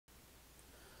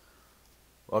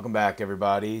Welcome back,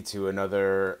 everybody, to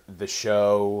another The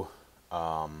Show,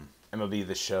 MLB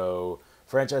The Show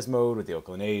franchise mode with the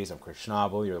Oakland A's. I'm Chris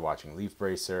Schnabel. You're watching Leaf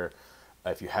Bracer.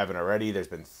 If you haven't already, there's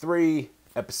been 3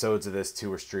 episodes of this. 2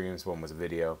 were streams, 1 was a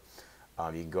video.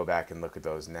 You can go back and look at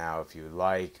those now if you would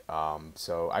like.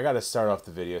 So I got to start off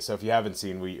the video. So if you haven't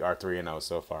seen, we are 3-0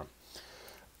 so far.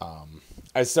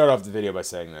 I start off the video by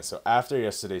saying this. So after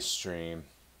yesterday's stream,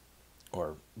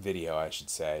 or video, I should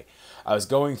say, I was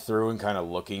going through and kind of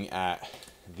looking at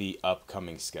the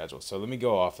upcoming schedule. So let me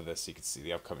go off of this so you can see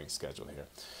the upcoming schedule here.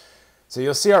 So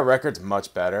you'll see our record's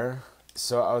much better.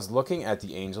 So I was looking at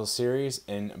the Angels series,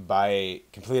 and by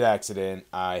complete accident,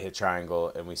 I hit triangle,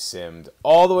 and we simmed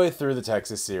all the way through the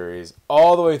Texas series,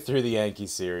 all the way through the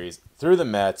Yankees series, through the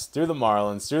Mets, through the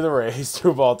Marlins, through the Rays,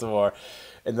 through Baltimore,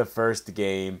 in the first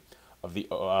game of the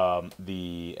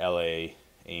LA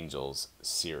Angels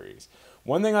series.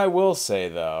 One thing I will say,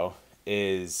 though,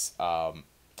 is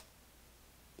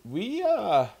we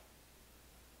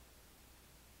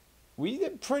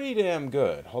did pretty damn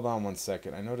good. Hold on one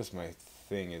second. I noticed my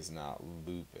thing is not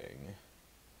looping.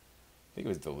 I think it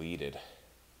was deleted.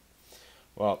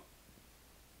 Well,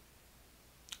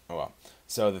 oh well.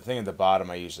 So the thing at the bottom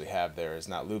I usually have there is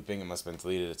not looping. It must have been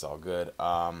deleted. It's all good.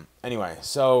 Anyway,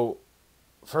 so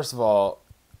first of all,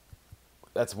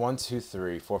 that's 1, 2,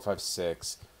 3, 4, 5,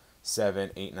 6,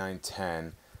 7, 8, 9,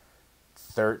 10,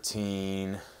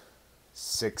 13,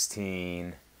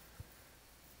 16,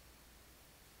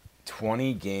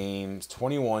 20 games,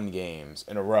 21 games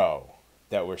in a row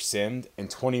that were simmed, and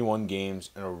 21 games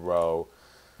in a row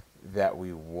that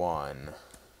we won.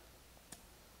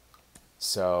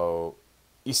 So,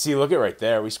 you see, look at right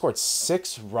there. We scored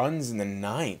 6 runs in the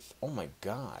 9th. Oh my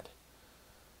God.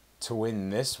 To win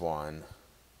this one.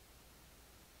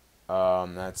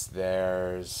 That's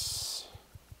theirs.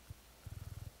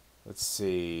 Let's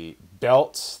see.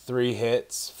 Belt, 3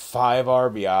 hits, 5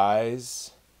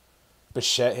 RBIs.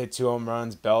 Bichette hit 2 home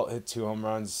runs. Belt hit 2 home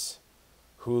runs.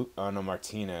 No,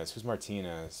 Martinez. Who's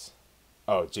Martinez?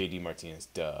 Oh, J.D. Martinez.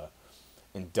 Duh.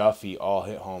 And Duffy all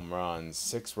hit home runs.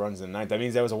 6 runs in the 9th. That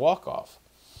means that was a walk-off.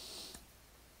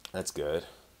 That's good.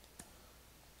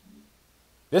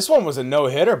 This one was a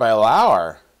no-hitter by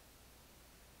Lauer.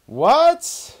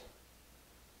 What?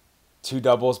 2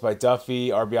 doubles by Duffy,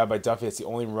 RBI by Duffy. That's the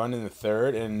only run in the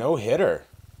 3rd, and a no-hitter.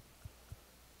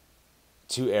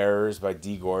 2 errors by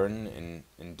D. Gordon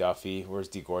and Duffy. Where's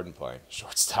D. Gordon playing?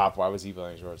 Shortstop. Why was he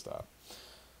playing shortstop?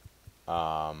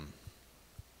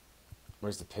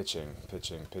 Where's the pitching?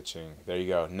 Pitching. There you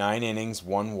go. 9 innings,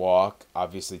 1 walk.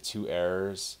 Obviously 2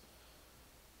 errors.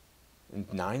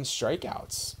 And 9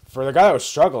 strikeouts. For the guy that was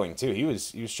struggling, too. He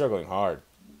was struggling hard.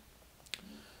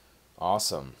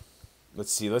 Awesome.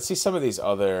 Let's see some of these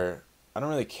other... I don't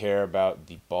really care about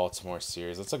the Baltimore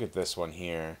series. Let's look at this one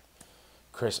here.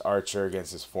 Chris Archer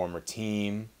against his former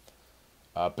team.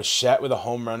 Bichette with a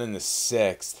home run in the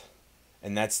 6th.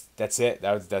 And that's it.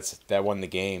 That won the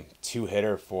game.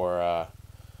 2-hitter for a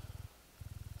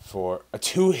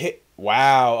 2-hit...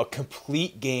 Wow, a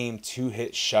complete game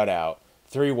 2-hit shutout.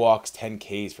 3 walks, 10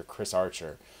 Ks for Chris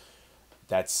Archer.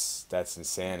 That's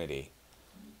insanity.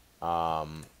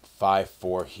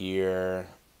 5-4 here.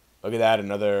 Look at that,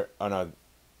 another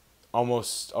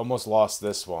almost lost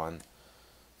this one.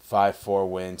 5-4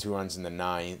 win, 2 runs in the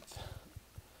 9th.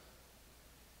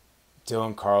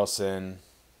 Dylan Carlson.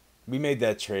 We made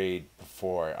that trade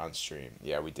before on stream.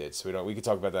 Yeah, we did. So we could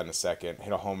talk about that in a second.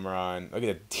 Hit a home run. Look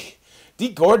at that. D.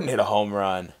 Gordon hit a home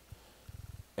run.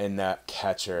 And that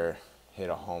catcher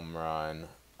hit a home run.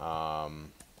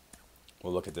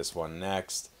 We'll look at this one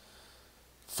next.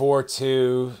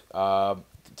 4-2.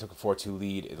 Took a 4-2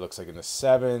 lead, it looks like, in the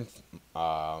 7th.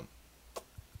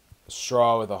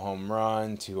 Straw with a home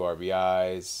run, 2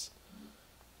 RBIs.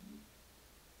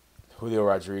 Julio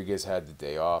Rodriguez had the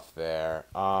day off there.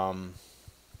 I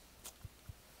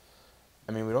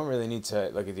mean, we don't really need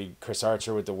to... Like, Chris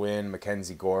Archer with the win.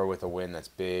 Mackenzie Gore with a win. That's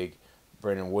big.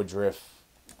 Brandon Woodruff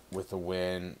with a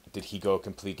win. Did he go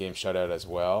complete game shutout as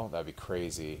well? That'd be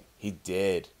crazy. He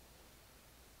did.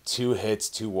 2 hits,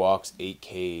 2 walks, 8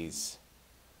 Ks.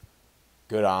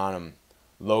 Good on him.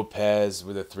 Lopez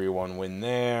with a 3-1 win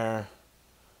there.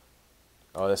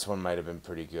 Oh, this one might have been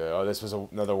pretty good. Oh, this was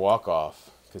another walk-off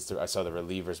because I saw the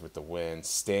relievers with the win.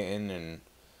 Stanton and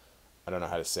I don't know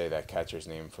how to say that catcher's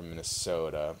name from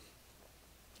Minnesota.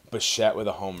 Bichette with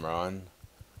a home run.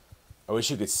 I wish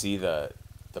you could see the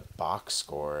box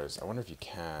scores. I wonder if you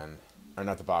can. Or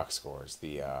not the box scores.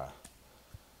 The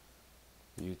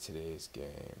view today's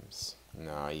games.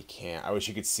 No, you can't. I wish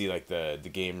you could see like the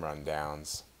game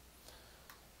rundowns.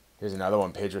 Here's another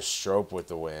one. Pedro Strop with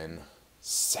the win.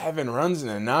 7 runs in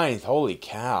the 9th. Holy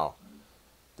cow.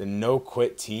 The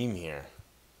no-quit team here.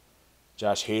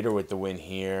 Josh Hader with the win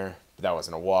here. But that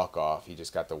wasn't a walk-off. He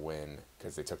just got the win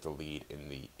because they took the lead in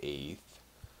the 8th.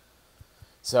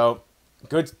 So,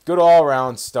 good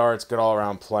all-around starts, good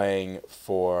all-around playing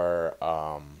for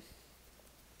our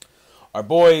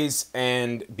boys.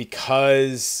 And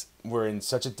because we're in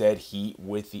such a dead heat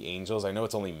with the Angels, I know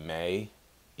it's only May.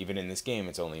 Even in this game,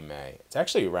 it's only May. It's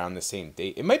actually around the same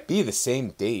date. It might be the same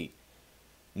date.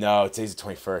 No, today's the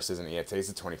 21st, isn't it? Yeah,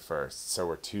 today's the 21st. So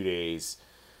we're 2 days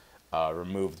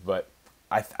removed. But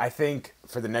I think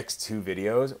for the next 2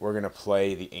 videos, we're going to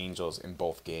play the Angels in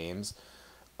both games.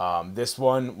 This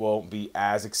one won't be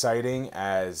as exciting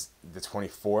as the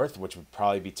 24th, which would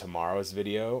probably be tomorrow's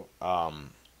video,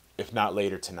 if not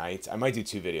later tonight. I might do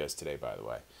 2 videos today, by the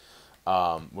way,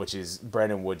 which is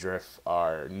Brandon Woodruff,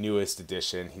 our newest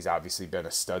addition. He's obviously been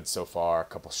a stud so far, a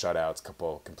couple shutouts, a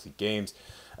couple complete games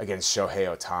against Shohei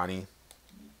Ohtani.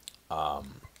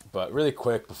 But really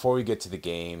quick, before we get to the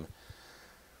game,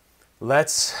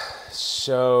 let's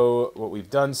show what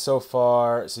we've done so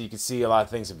far. So you can see a lot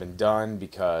of things have been done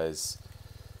because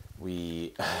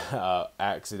we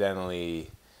accidentally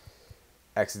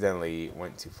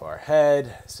went too far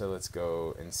ahead. So let's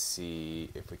go and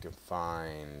see if we can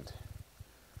find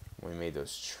when we made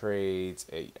those trades.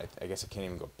 I guess I can't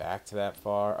even go back to that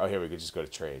far. Oh, here we could just go to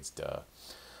trades. Duh.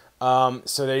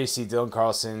 So there you see Dylan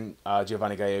Carlson,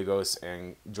 Giovanni Gallegos,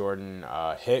 and Jordan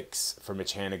Hicks for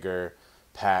Mitch Haniger,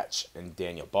 Patch, and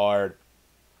Daniel Bard.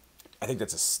 I think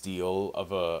that's a steal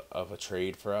of a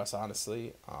trade for us,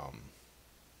 honestly.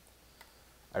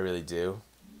 I really do.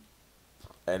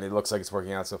 And it looks like it's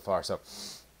working out so far. So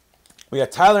we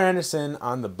got Tyler Anderson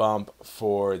on the bump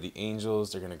for the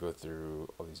Angels. They're going to go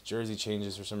through all these jersey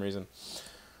changes for some reason.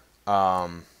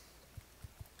 We're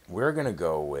going to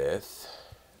go with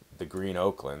the Green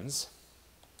Oaklands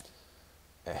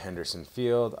at Henderson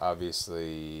Field.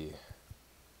 Obviously,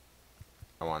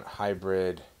 I want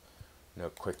hybrid, no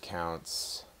quick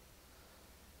counts.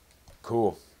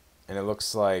 Cool. And it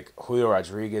looks like Julio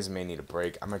Rodriguez may need a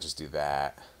break. I might just do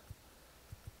that.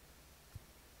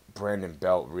 Brandon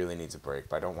Belt really needs a break,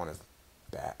 but I don't want his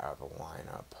bat out of the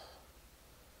lineup.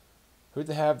 Who'd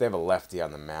they have? They have a lefty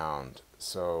on the mound.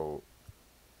 So,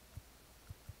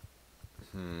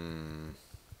 this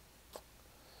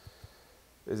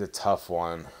is a tough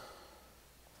one.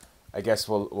 I guess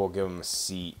we'll give him a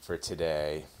seat for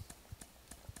today.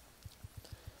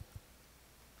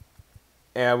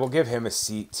 And we'll give him a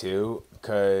seat too,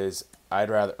 because I'd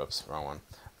rather... Oops, wrong one.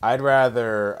 I'd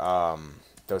rather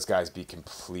those guys be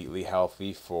completely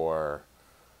healthy for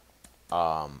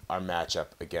our matchup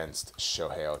against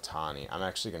Shohei Ohtani. I'm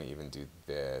actually going to even do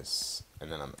this.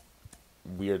 And then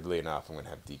weirdly enough, I'm going to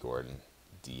have D. Gordon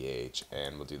DH,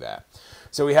 and we'll do that.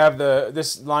 So we have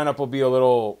this lineup will be a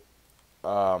little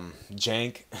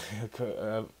jank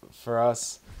for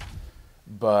us,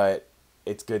 but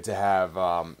it's good to have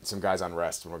some guys on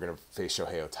rest, and we're going to face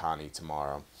Shohei Ohtani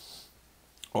tomorrow.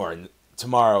 Or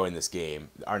tomorrow in this game,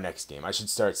 our next game. I should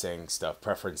start saying stuff,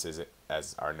 preferences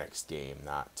as our next game,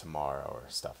 not tomorrow or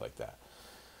stuff like that.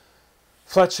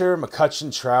 Fletcher,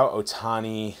 McCutchen, Trout,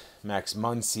 Ohtani, Max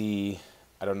Muncy.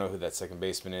 I don't know who that second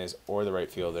baseman is or the right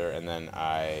fielder, and then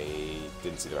I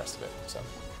didn't see the rest of it. So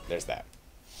there's that.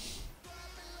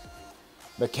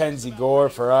 Mackenzie Gore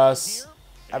for us.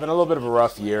 Having a little bit of a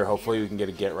rough year. Hopefully we can get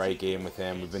a get-right game with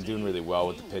him. We've been doing really well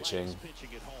with the pitching.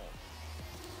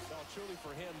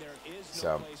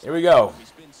 So, here we go.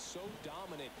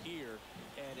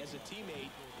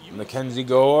 Mackenzie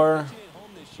Gore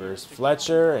versus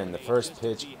Fletcher, and the first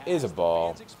pitch is a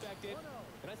ball.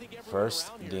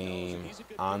 First game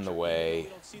on the way.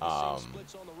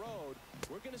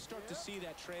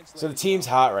 So the team's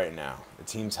hot right now. The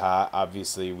team's hot.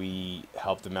 Obviously, we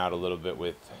helped them out a little bit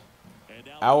with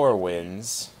our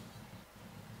wins.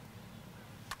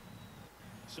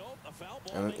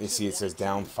 And you see it says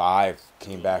down 5.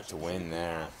 Came back to win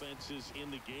there.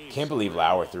 Can't believe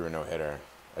Lauer threw a no-hitter.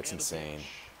 That's insane.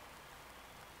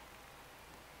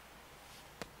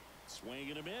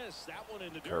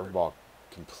 Curveball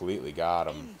completely got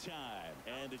him.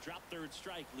 And a drop third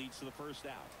strike leads to the first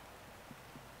out.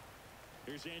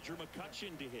 Here's Andrew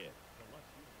McCutchen to hit.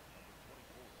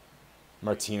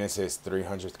 Martinez his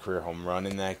 300th career home run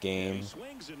in that game.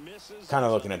 Kind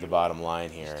of looking at the bottom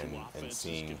line here and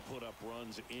seeing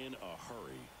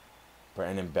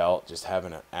Brandon Belt just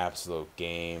having an absolute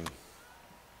game.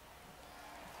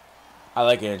 I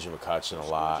like Andrew McCutchen a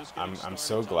lot. I'm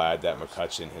so glad that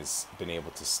McCutchen has been able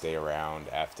to stay around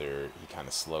after he kind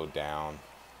of slowed down.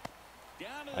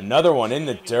 Another one in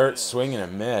the dirt, swing and a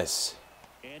miss.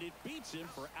 That's in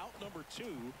for out number 2.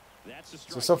 That's a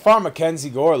strike. So far, Mackenzie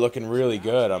Gore looking really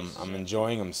good. I'm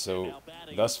enjoying him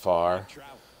thus far.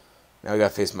 Now we got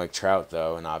to face Mike Trout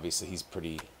though, and obviously he's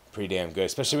pretty damn good,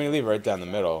 especially when you leave it right down the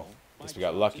middle. Guess we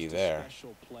got lucky there. A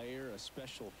special player, a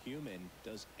special human,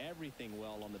 does everything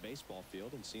well on the baseball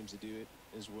field and seems to do it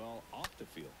as well off the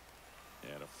field.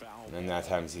 And a foul. And that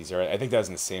times he's right. I think that was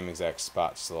in the same exact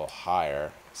spot, just a little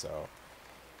higher. So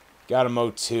got him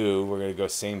 0-2. We're gonna go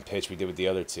same pitch we did with the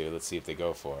other two. Let's see if they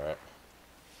go for it.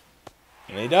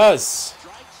 And he does.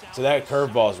 So that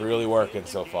curveball is really working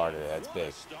so far today. That's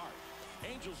big.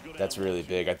 That's really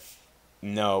big.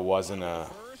 No, it wasn't a.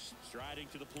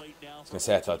 I was gonna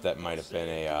say I thought that might have been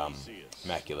a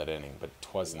immaculate inning, but it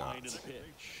was not.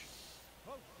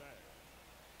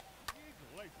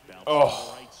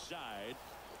 Oh,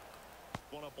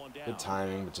 good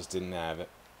timing, but just didn't have it.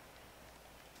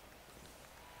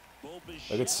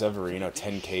 Look at Severino,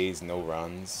 10 Ks, no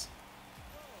runs.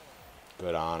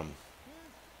 Good on him.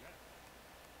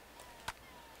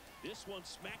 This one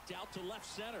smacked out to left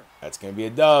center. That's gonna be a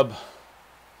dub.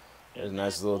 There's a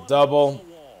nice little double.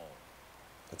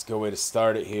 Let's go way to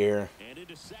start it here. And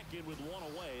into second with one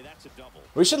away. That's a double.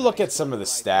 We should look at some of the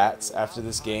stats after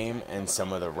this game and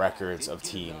some of the records of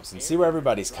teams and see where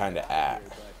everybody's kind of at.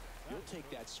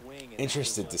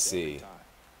 Interested to see.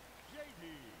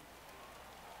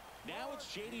 Now it's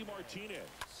JD Martinez.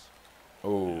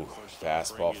 Ooh,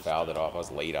 fastball fouled it off. I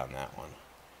was late on that one.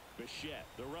 Bichette,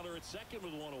 the runner at second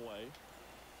with one away.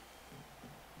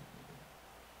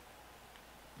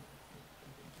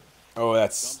 Oh,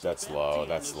 that's low.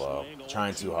 That's low.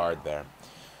 Trying too hard there.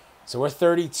 So we're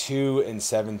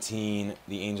 32-17.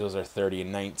 The Angels are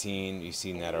 30-19. You've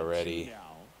seen that already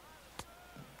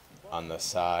on the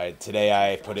side. Today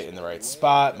I put it in the right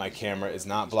spot. My camera is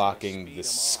not blocking the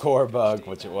score bug,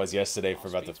 which it was yesterday for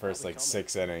about the first like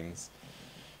 6 innings.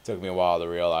 Took me a while to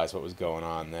realize what was going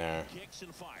on there.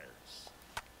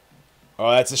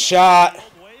 Oh, that's a shot.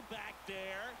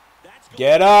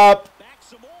 Get up.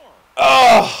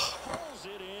 Oh.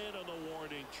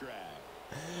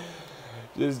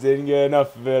 Just didn't get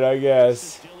enough of it, I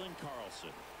guess.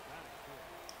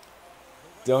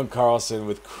 Dylan Carlson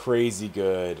with crazy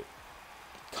good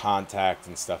contact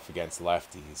and stuff against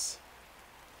lefties.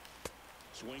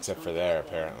 Except for there,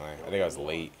 apparently. I think I was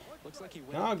late.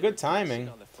 No, good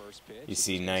timing. You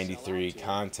see 93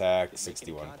 contact,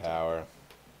 61 power.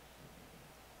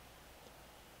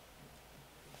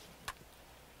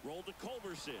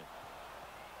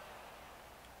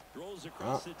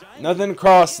 Nothing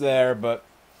across there, but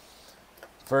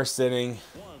first inning,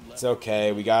 it's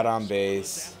okay. We got on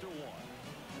base.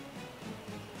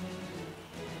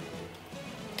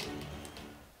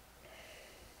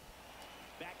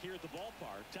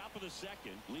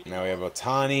 Now we have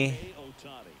Ohtani.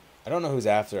 I don't know who's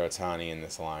after Ohtani in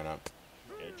this lineup.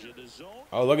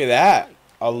 Oh, look at that.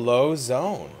 A low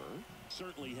zone.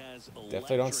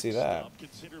 Definitely don't see that.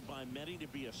 Considered by many to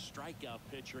be a strikeout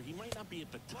pitcher. He might not be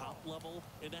at the top level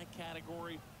in that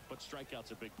category, but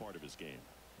strikeout's a big part of his game.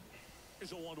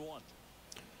 Here's a 1-1.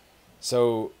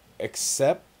 So,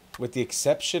 with the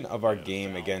exception of our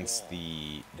game against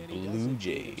the Blue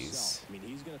Jays,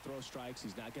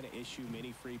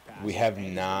 we have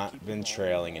not been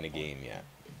trailing in a game yet.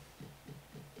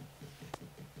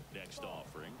 Next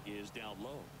offering is down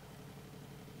low.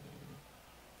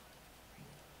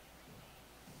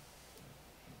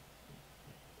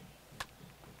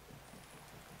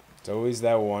 It's always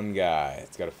that one guy.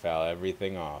 It's got to foul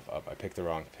everything off. Up. I picked the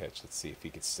wrong pitch. Let's see if he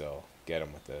could still get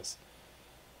him with this.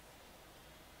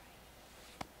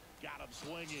 Got him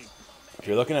swinging. If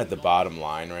you're looking at the bottom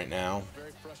line right now,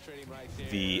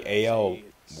 the AL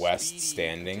West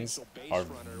standings are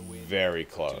very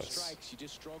close.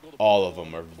 All of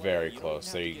them are very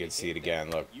close. There you can see it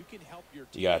again. Look,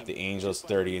 you got the Angels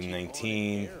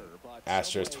 30-19,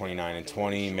 Astros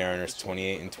 29-20, Mariners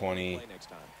 28-20.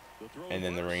 And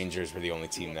then the Rangers were the only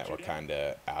team that were kind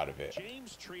of out of it.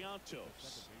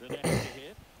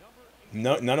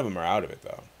 No, none of them are out of it,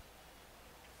 though.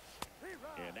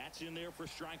 And that's in there for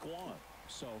strike one.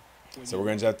 So we're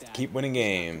going to have to keep winning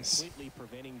games. Completely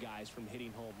preventing guys from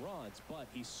hitting home runs, but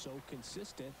he's so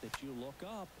consistent that you look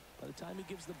up. By the time he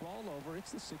gives the ball over,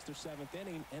 it's the 6th or 7th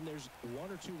inning, and there's 1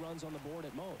 or 2 runs on the board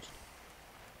at most.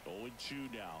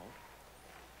 0-2 now.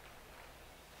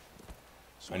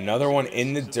 Another one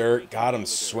in the dirt. Got him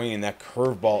swinging. That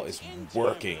curveball is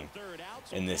working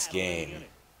in this game.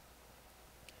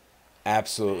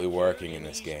 Absolutely working in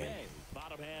this game.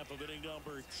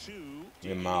 We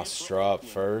have Miles Straw up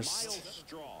first.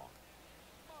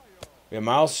 We have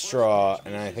Miles Straw,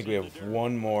 and I think we have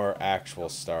one more actual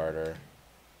starter.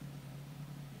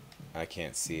 I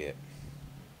can't see it.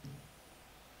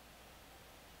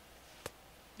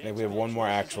 I think we have one more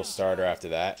actual starter after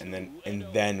that, and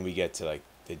then we get to like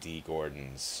the D.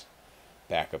 Gordon's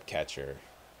backup catcher.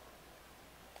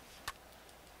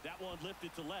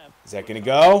 Is that gonna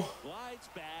go?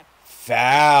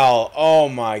 Foul! Oh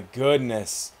my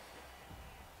goodness!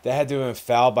 That had to have been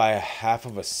fouled by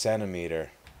 1/2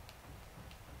 centimeter.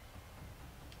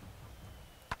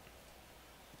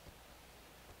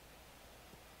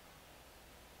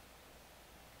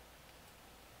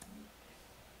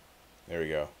 There we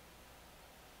go.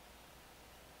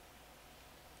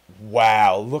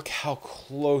 Wow, look how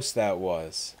close that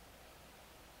was.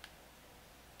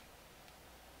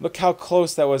 Look how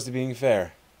close that was to being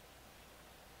fair.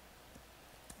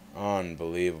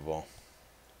 Unbelievable.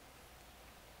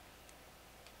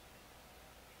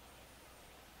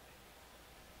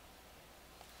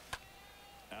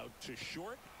 Out to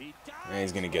short. And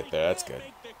he's going to get there. That's good.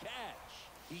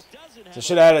 So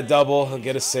should have had a double. He'll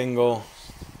get a single.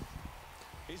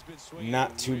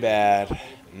 Not too bad.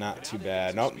 Not too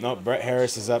bad. Nope, nope. Brett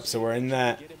Harris is up, so we're in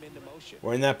that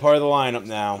part of the lineup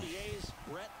now.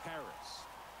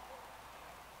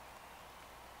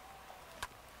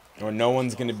 Or no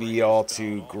one's going to be all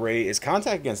too great. His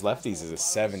contact against lefties is a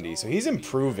 70, so he's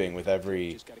improving with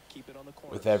every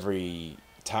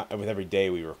day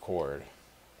we record.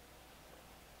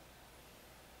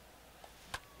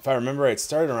 If I remember right, it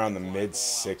started around the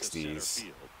mid-60s.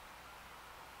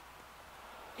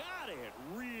 Got it.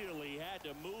 Really had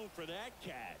to move for that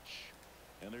catch.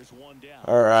 And there's one down.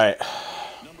 All right.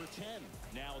 Number 10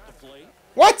 now at the plate.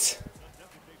 What?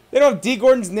 They don't have D.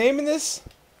 Gordon's name in this?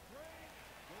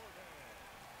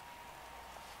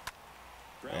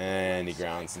 And he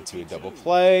grounds into a double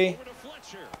play.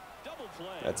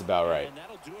 That's about right.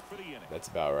 That's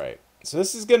about right. So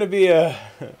this is going to be a...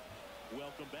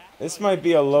 This might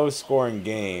be a low-scoring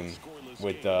game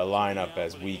with the lineup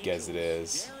as weak as it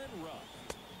is.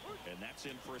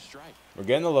 We're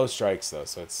getting the low strikes, though,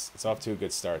 so it's off to a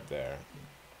good start there.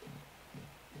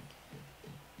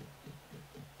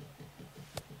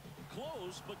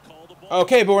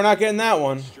 Okay, but we're not getting that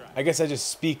one. I guess I just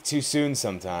speak too soon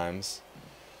sometimes.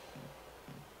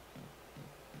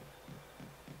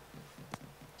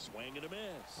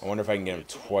 I wonder if I can get him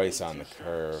twice on the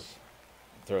curve.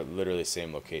 They're literally the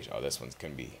same location. Oh, this one's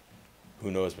going to be... Who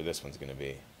knows where this one's going to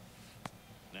be.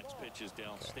 Next pitch is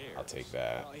downstairs. Okay, I'll take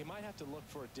that. Well, he might have to look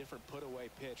for a different put-away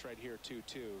pitch right here,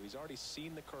 too. He's already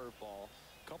seen the curveball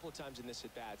a couple of times in this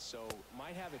at-bat, so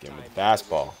might have it Give him timed the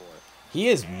fastball. He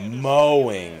is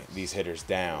mowing these hitters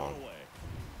down.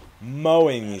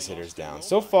 Mowing these hitters down.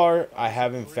 So far, I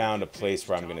haven't found a place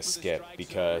where I'm going to skip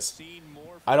because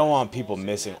I don't want people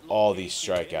missing all these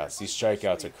strikeouts. These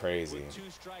strikeouts are crazy. 2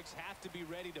 strikes have to be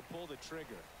ready to pull the trigger.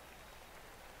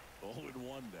 0-1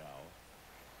 now.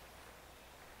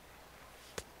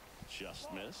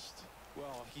 Just missed.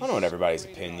 Well, I don't know what everybody's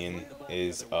opinion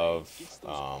is of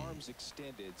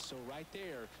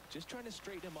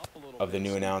the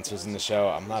new announcers in the show.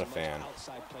 I'm not a fan.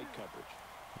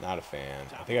 Not a fan.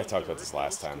 I think I talked about this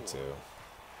last time too.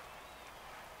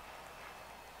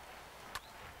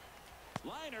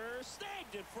 Liner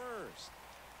snagged it first.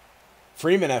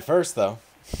 Freeman at first though.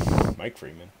 Mike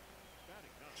Freeman.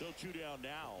 So 2 down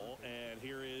now, and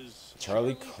here is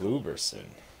Charlie Kluberson.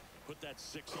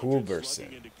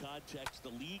 Kluberson.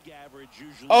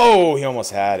 Oh, he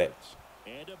almost had it.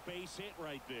 And a base hit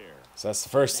right there. So that's the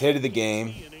first hit of the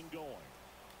game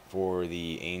for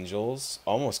the Angels.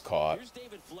 Almost caught.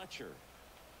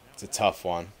 It's a tough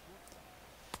one.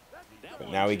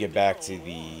 But now we get back to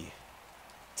the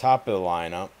top of the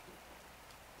lineup.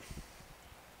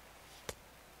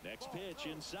 Next pitch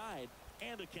inside,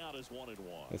 and the count is 1-1.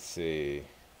 Let's see.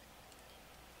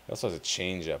 He also has a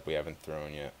changeup we haven't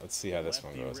thrown yet. Let's see how this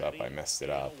one goes up. I messed it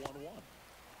up.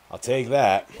 I'll take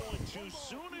that. Going too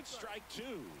soon at strike 2.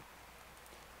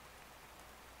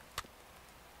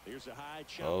 Here's a high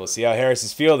Well, we'll see how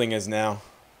Harris's fielding is now.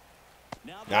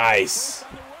 Nice.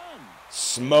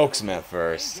 Smokes him at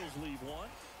first.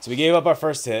 So we gave up our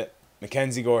first hit.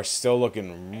 Mackenzie Gore still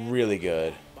looking really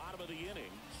good.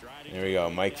 There we go.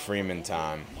 Mike Freeman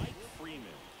time.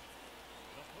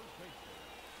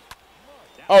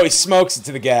 Oh, he smokes it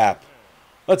to the gap.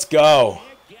 Let's go.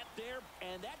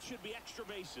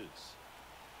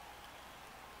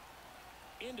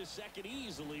 Into second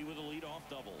easily with a leadoff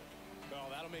double. Well,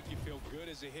 that'll make you feel good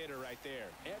as a hitter right there.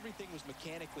 Everything was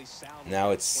mechanically sound. Now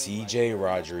it's C.J.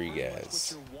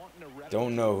 Rodriguez.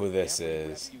 Don't know who this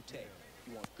is.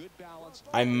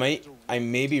 I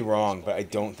may be wrong, but I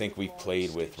don't think we've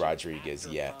played with Rodriguez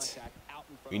yet.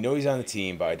 We know he's on the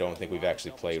team, but I don't think we've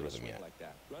actually played with him yet.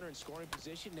 runner in scoring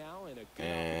position now, and a good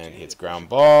And hits opportunity to ground push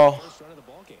ball. the first run of the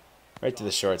ball game. Right to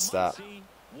the shortstop.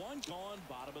 One gone,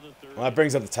 bottom of the third. Well, that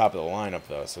brings up the top of the lineup,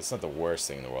 though, so it's not the worst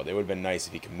thing in the world. It would have been nice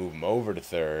if he could move him over to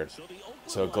third.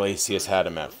 So Iglesias had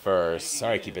him at first.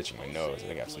 Sorry I keep itching my nose. I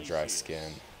think I have some dry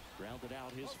skin. Grounded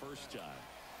out his first time.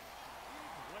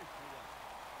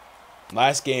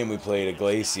 Last game we played,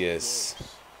 Iglesias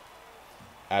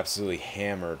absolutely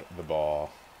hammered the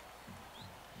ball.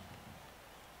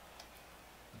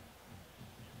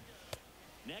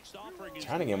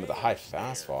 Trying to get him with a high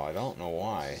fastball. I don't know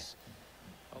why.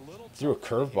 Threw a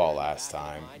curveball last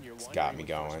time. It's got me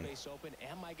going.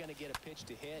 Am I going to get a pitch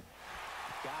to hit?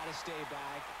 Gotta stay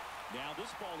back. Now this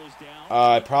ball is down.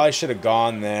 I probably should have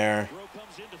gone there.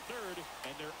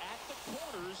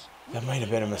 That might have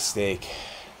been a mistake.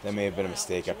 That may have been a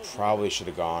mistake. I probably should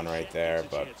have gone right there,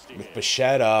 but with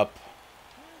Bichette up.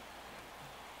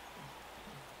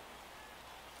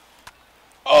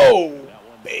 Oh,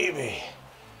 baby.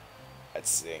 That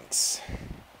stinks.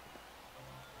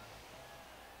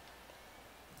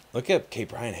 Look at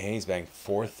Brian Hayes batting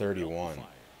 .431.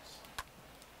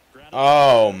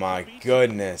 Oh my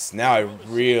goodness. Now I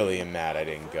really am mad I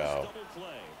didn't go.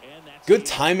 Good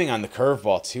timing on the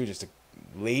curveball too. Just a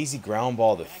lazy ground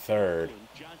ball to third.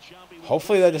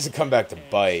 Hopefully that doesn't come back to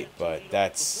bite, but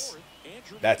that stinks.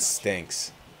 That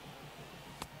stinks.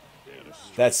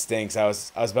 I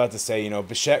was about to say, you know,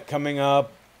 Bichette coming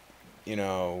up, you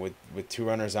know, with two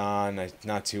runners on, I'm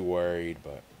not too worried,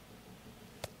 but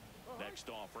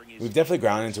we've definitely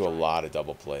ground into a lot of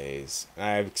double plays. And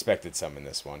I expected some in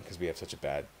this one because we have such a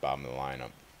bad bottom of the lineup.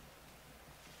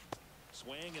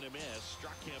 Swing and a miss,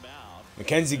 struck him out.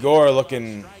 Mackenzie Gore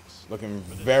looking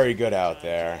very good out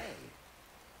there.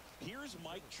 Here's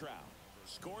Mike Trout.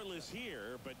 Scoreless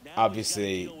here, but now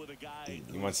obviously,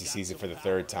 once he sees it for the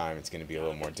third time, it's going to be a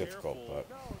little more difficult. But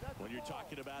when you're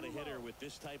talking about a hitter with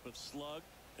this type of slug,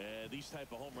 these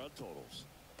type of home run totals.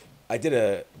 I did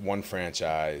a one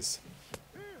franchise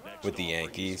with the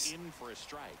Yankees.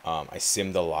 I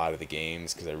simmed a lot of the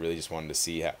games because I really just wanted to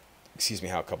see how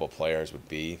a couple of players would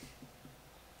be,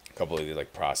 a couple of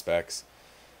like prospects.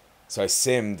 So I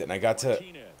simmed and I got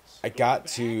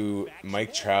to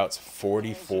Mike Trout's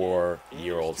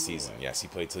 44-year-old season. Yes, he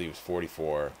played till he was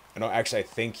 44. I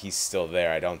think he's still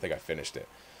there. I don't think I finished it.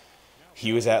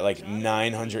 He was at like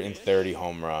 930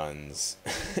 home runs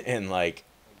and like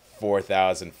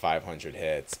 4,500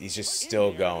 hits. He's just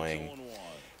still going.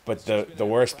 But the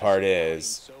worst part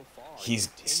is he's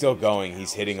still going.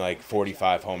 He's hitting like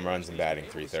 45 home runs and batting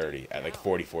 .330 at like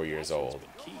 44 years old.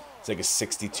 It's like a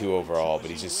 62 overall,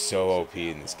 but he's just so OP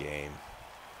in this game.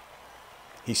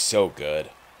 He's so good.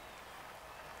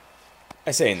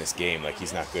 I say in this game like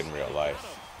he's not good in real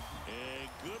life.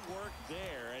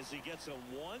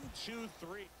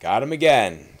 Got him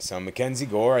again. So Mackenzie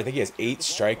Gore, I think he has 8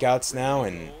 strikeouts now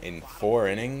in 4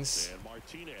 innings.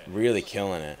 Really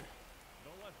killing it.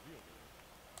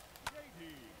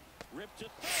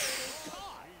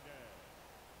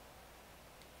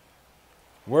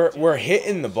 We're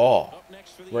hitting the ball.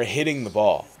 We're hitting the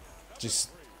ball.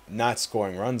 Just not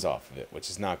scoring runs off of it, which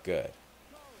is not good.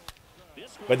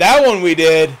 But that one we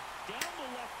did.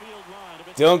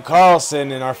 Dylan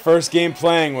Carlson in our first game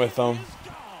playing with him.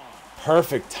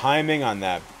 Perfect timing on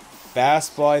that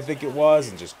fastball, I think it was,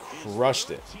 and just crushed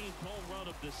it.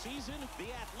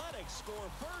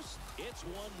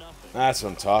 That's what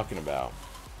I'm talking about.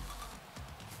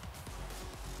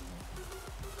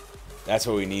 That's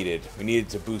what we needed. We needed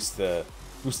to boost the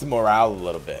morale a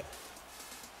little bit.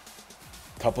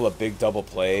 Couple of big double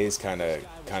plays kind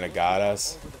of got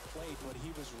us.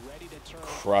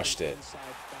 Crushed it.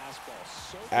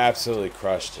 Absolutely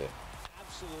crushed it.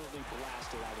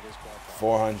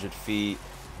 400 feet.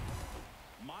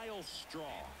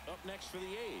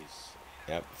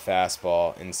 Yep,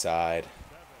 fastball inside.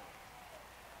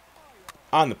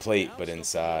 On the plate, but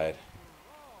inside.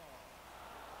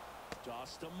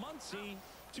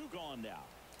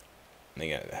 I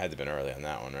think it had to have been early on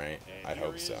that one, right? I'd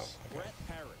hope so. Okay.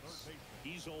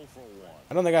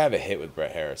 I don't think I have a hit with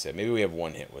Brett Harris yet. Maybe we have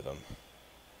one hit with him.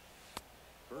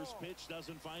 First pitch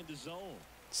doesn't find the zone.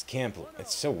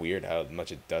 It's so weird how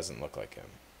much it doesn't look like him.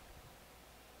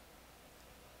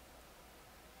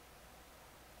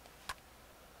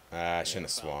 I shouldn't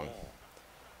have swung.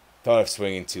 Thought of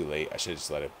swinging too late. I should have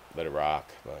just let it rock.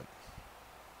 But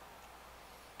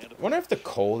I wonder if the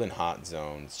cold and hot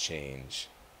zones change.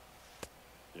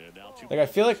 Like I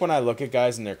feel like when I look at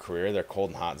guys in their career, their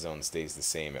cold and hot zone stays the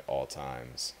same at all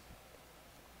times.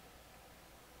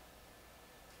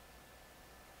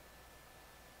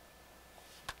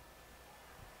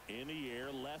 In the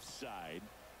air, left side.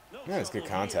 Yeah, it's good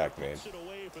contact made.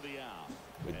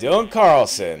 With Dylan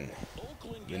Carlson,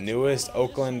 the newest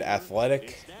Oakland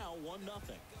Athletic.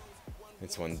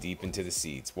 It's one deep into the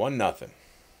seats. 1-0.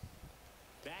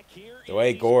 The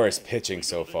way Gore is pitching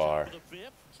so far,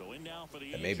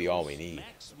 that may be all we need.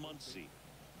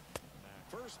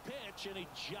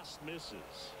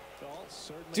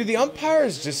 Do the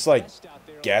umpires just like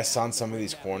guess on some of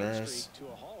these corners?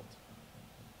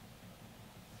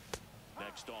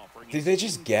 Did they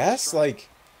just guess? Like,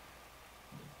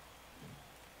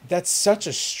 that's such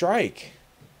a strike.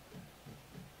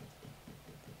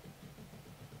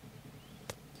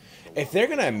 If they're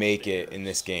gonna make it in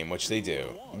this game, which they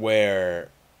do, where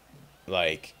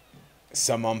like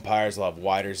some umpires will have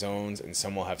wider zones and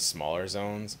some will have smaller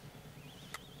zones,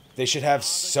 they should have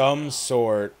some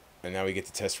sort. And now we get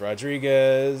to test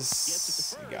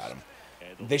Rodriguez. You got him.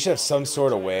 They should have some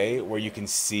sort of way where you can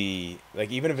see, like,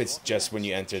 even if it's just when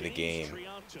you enter the game,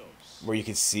 where you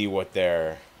can see what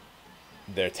their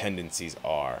tendencies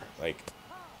are. Like,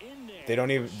 they don't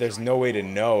even. There's no way to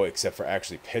know except for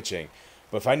actually pitching.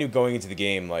 But if I knew going into the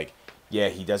game, like, yeah,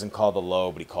 he doesn't call the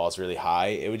low, but he calls really high,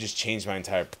 it would just change my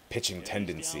entire pitching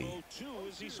tendency.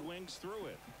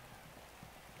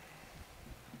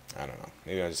 I don't know.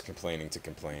 Maybe I'm just complaining to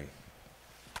complain.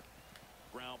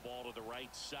 Ground ball to the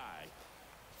right side.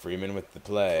 Freeman with the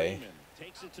play. Freeman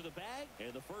takes it to the bag,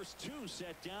 and the first two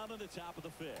set down at the top of the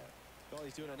fifth. Well,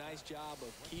 he's doing a nice job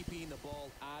of keeping the ball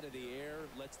out of the air,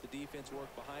 lets the defense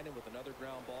work behind him with another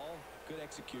ground ball. Good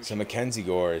execution. So Mackenzie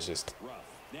Gore is just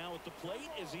now at the plate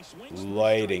as he swings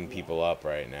lighting people up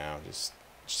right now. Just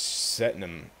setting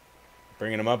them,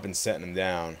 bringing them up and setting them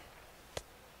down.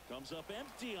 Comes up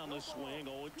empty on the swing,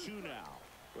 0-2 now.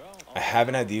 Well, I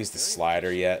haven't had to use the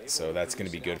slider yet, so that's going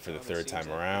to be good for the third time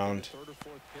around.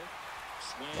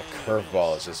 The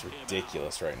curveball is just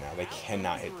ridiculous right now. They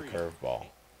cannot hit the curveball.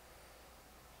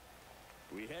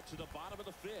 We head to the bottom of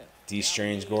the fifth. D.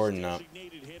 Strange Gordon up.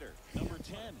 Number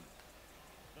 10.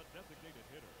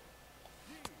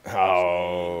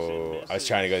 Oh, I was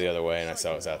trying to go the other way, and I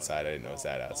saw it was outside. I didn't know it was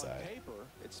that outside.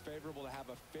 It's favorable to have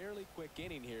a fairly quick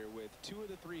inning here with 2 of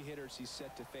the 3 hitters he's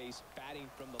set to face batting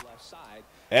from the left side.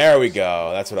 There we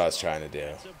go. That's what I was trying to do.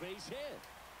 That's a base hit.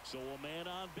 So a man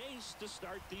on base to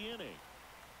start the inning.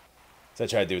 So I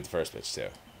tried to do it with the first pitch too.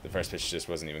 The first pitch just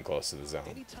wasn't even close to the zone.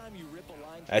 Anytime you rip a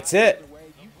line That's it. way,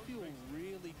 you feel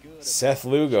really good. Seth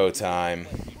Lugo time.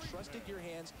 You trusted your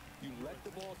hands, you let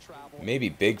the ball travel. Maybe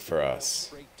big for us.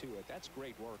 Straight to it. That's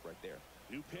great work right there.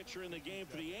 New pitcher in the game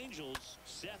for the Angels,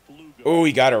 Seth Lugo. Oh,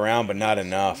 he got around, but not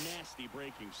enough. Nasty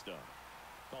breaking stuff.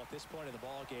 Well, at this point of the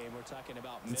ball game, we're talking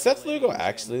about Did Seth Lugo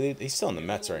actually? He's still in the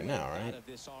Mets right now, right?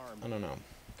 I don't know.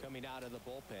 Coming out of the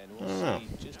bullpen, I don't know.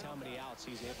 see just how many outs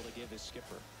he's able to give his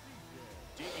skipper.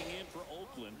 Digging in for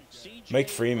Oakland, Mike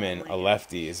Freeman, a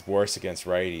lefty, is worse against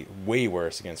righties, way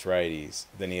worse against righties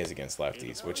than he is against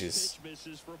lefties, which is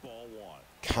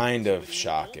kind of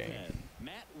shocking.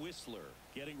 Matt Whistler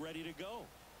getting ready to go.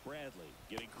 Bradley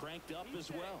getting cranked up as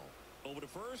well. Over to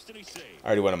first, and he saved. I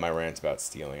already went on my rant about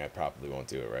stealing. I probably won't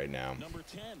do it right now. Number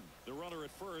 10, the runner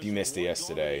at first. You missed it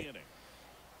yesterday.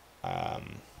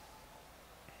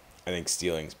 I think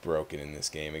stealing's broken in this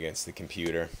game against the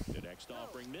computer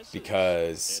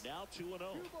because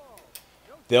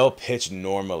they'll pitch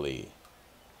normally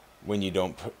when you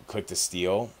don't click to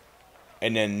steal,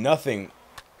 and then nothing,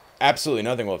 absolutely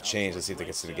nothing will have changed. Let's see if they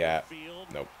get to the gap.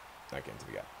 Nope, not getting to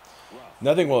the gap.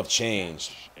 Nothing will have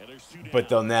changed, but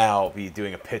they'll now be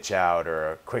doing a pitch out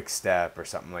or a quick step or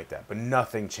something like that. But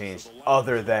nothing changed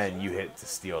other than you hit to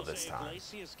steal this time.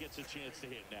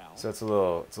 So it's a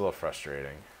little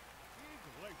frustrating.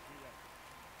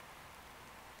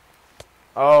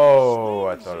 Oh,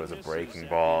 I thought it was a breaking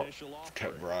ball.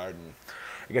 Kept riding.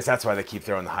 I guess that's why they keep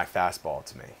throwing the high fastball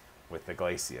to me with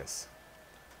Iglesias.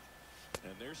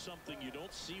 And there's something you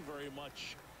don't see very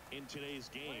much in today's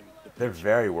game. They're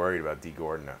very worried about D.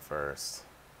 Gordon at first.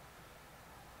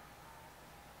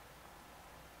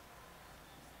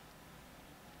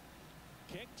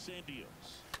 Kicks and deals.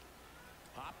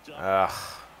 Popped up.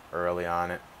 Ugh, early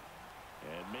on it.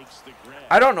 And makes the grab.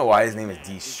 I don't know why his name is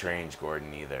D. Strange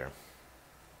Gordon either.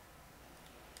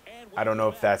 I don't know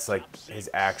if that's like his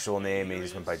actual name and he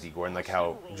just went by D. Gordon, like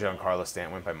how Giancarlo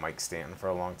Stanton went by Mike Stanton for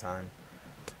a long time.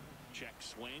 Check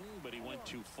swing, but he went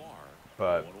too far.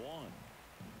 But 1-1.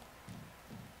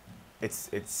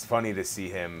 it's funny to see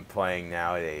him playing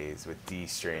nowadays with D.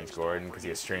 Strange Gordon because he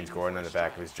has Strange Gordon on the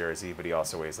back of his jersey, but he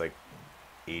also weighs like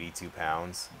 82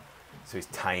 pounds. So he's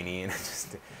tiny and it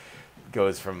just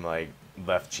goes from like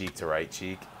left cheek to right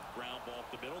cheek. Ground ball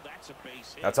up the middle. That's a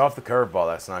base hit. That's off the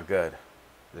curveball. That's not good.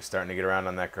 They're starting to get around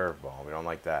on that curveball. We don't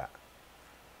like that.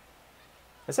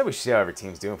 I said we should see how every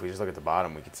team's doing. If we just look at the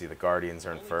bottom, we can see the Guardians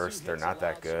are in first. They're not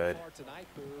that good.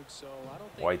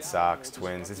 White Sox,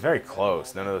 Twins. It's very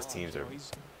close. None of those teams are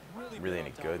really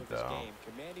any good, though.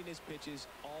 Commanding his pitches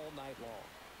all night long.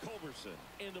 Culberson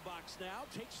in the box now.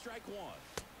 Takes strike one.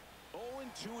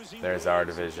 0-2 as he There's our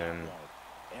division.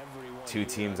 Everyone 2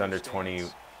 teams under 20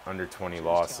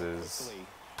 losses.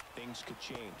 Things could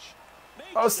change.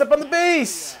 Oh, step on the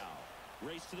base!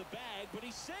 Race to the bag, but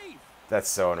he's safe. That's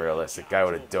so unrealistic. Guy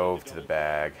would have dove to the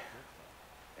bag.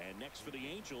 And next for the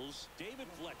Angels, David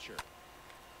Fletcher.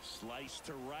 Slice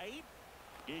to right.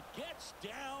 It gets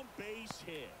down, base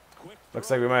hit. Quick Looks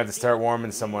like we might have to start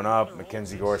warming someone up.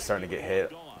 Mackenzie Gore's starting to get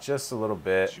hit just a little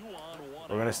bit.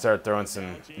 We're going to start throwing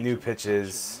some new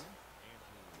pitches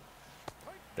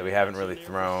that we haven't really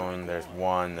thrown. There's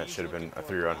one that should have been a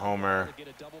 3-run homer.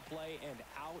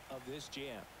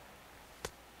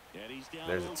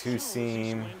 There's a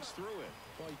 2-seam.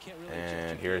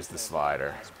 And here's the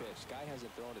slider.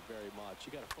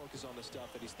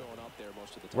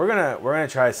 We're gonna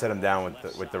try to set him down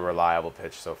with the reliable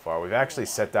pitch so far. We've actually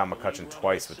set down McCutchen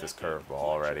twice with this curveball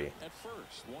already.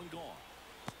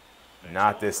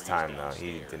 Not this time though.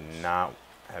 He did not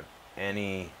have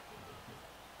any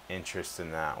interest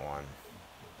in that one.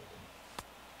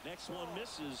 Next one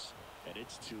misses, and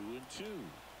it's 2-2.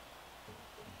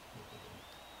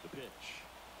 The pitch.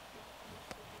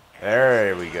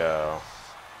 There we go.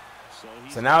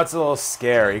 So now it's a little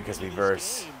scary because we're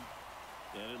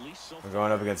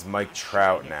going up against Mike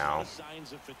Trout now.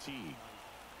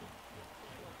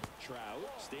 Trout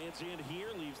stands in here,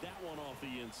 leaves that one off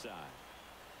the inside.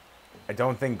 I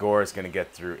don't think Gore is going to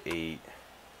get through 8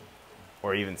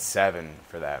 or even 7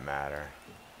 for that matter.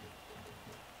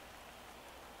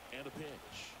 And a pitch.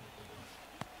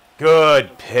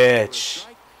 Good pitch.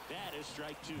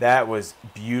 That was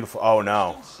beautiful. Oh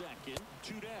no.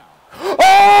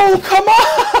 Oh, come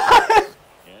on!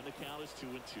 And the count is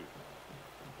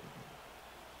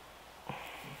 2-2.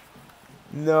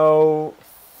 No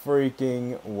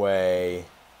freaking way.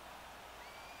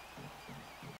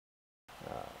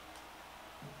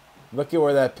 Look at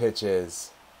where that pitch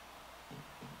is.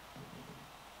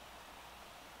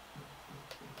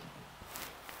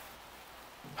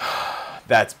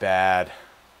 That's bad.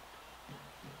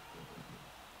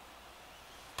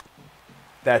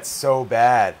 That's so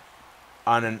bad.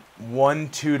 On a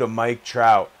 1-2 to Mike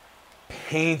Trout.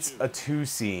 Paints a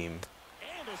 2-seam.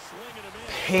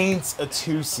 Paints a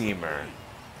 2-seamer.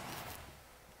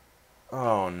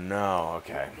 Oh no.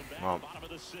 Okay. Well,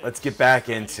 let's get back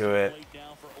into it.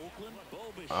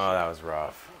 Oh, that was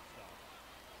rough.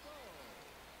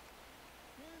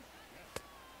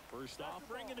 First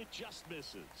offering and it just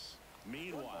misses.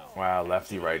 Meanwhile, Wow,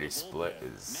 lefty-righty split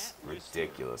is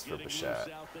ridiculous for Bichette.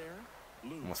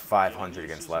 Almost 500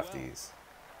 against lefties.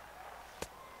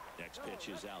 Next pitch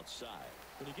is outside.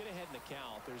 When you get ahead in the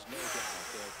count, there's no doubt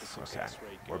that the success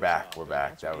rate goes We're back. up. We're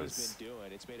back. That's what That he's was. been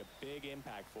doing. It's made a big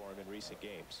impact for him in recent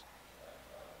games.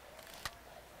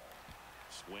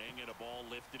 Swing and a ball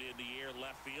lifted in the air,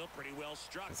 left field, pretty well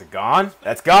struck. Is it gone?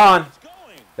 That's gone.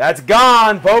 That's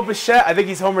gone. Bo Bichette. I think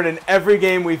he's homered in every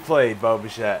game we've played. Bo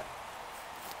Bichette.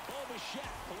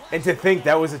 And to think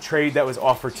that was a trade that was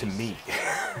offered to me.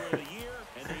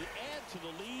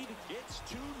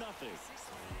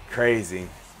 Crazy.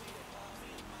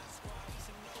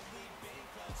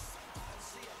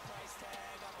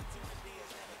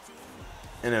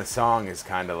 And the song is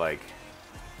kind of like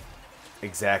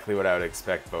exactly what I would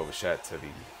expect Bo Bichette to be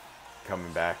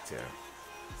coming back to.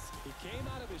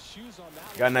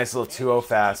 Got a nice little 2-0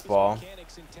 fastball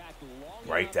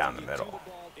right down the middle.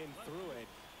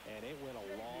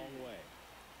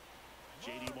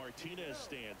 JD Martinez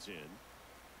stands in.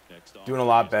 Doing a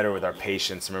lot better with our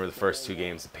patience. Remember the first 2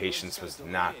 games, the patience was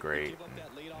not great.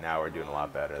 And now we're doing a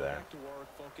lot better there.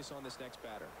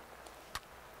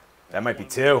 That might be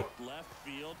 2.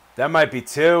 That might be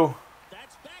 2.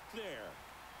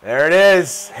 There it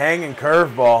is. Hanging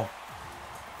curveball.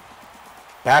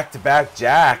 Back-to-back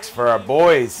jacks for our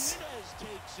boys.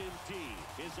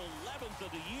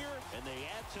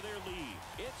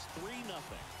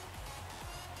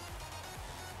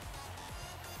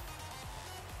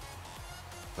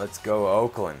 Let's go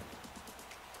Oakland.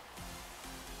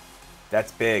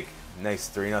 That's big. Nice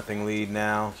 3-0 lead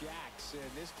now.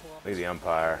 Look at the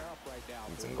umpire.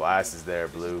 Need some glasses there,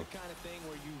 Blue.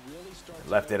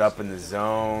 Left it up in the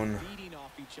zone.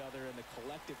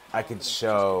 I could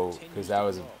show, because that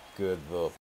was a good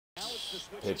little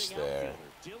pitch there.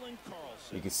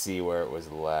 You can see where it was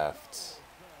left.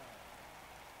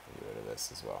 Get rid of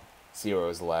this as well.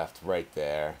 Zeros left right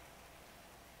there.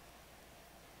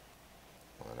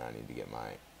 Well, now I need to get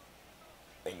my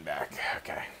thing back.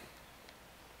 Okay.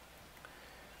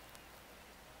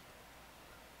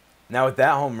 Now with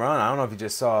that home run, I don't know if you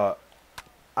just saw...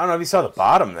 I don't know if you saw the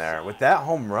bottom there. With that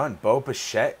home run, Bo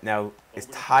Bichette now is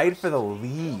tied for the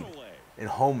lead in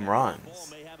home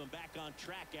runs.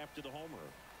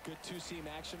 Good two-seam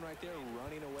action right there,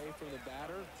 running away from the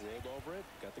batter, rolled over it,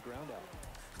 got the ground out.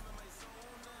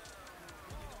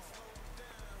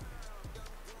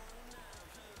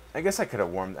 I guess I could have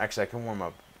warmed... Actually, I can warm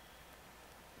up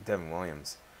Devin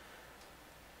Williams.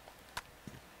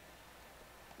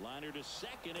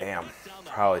 Damn,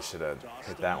 probably should have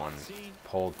hit that one.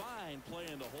 Pulled.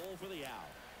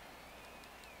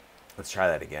 Let's try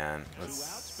that again.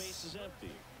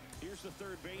 Here's the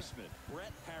third baseman,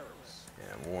 Brett Harris.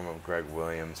 Yeah, warm up Greg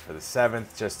Williams for the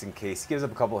 7th, just in case he gives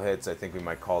up a couple hits. I think we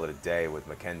might call it a day with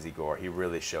Mackenzie Gore. He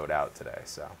really showed out today,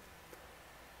 so.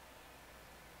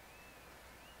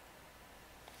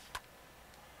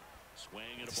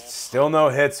 Still no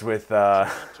hits with Brett.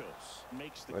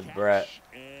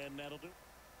 And that'll do.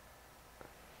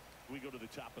 We go to the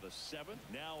top of the 7th.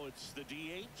 Now it's the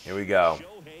DH. Here we go.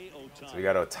 So we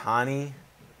got Ohtani.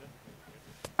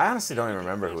 I honestly don't even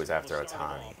remember who was after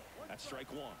Ohtani. That's strike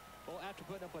 1. Well, after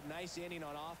putting up a nice inning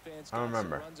on offense, I don't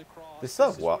remember. They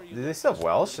still have do they still have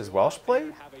Welsh? Is Welsh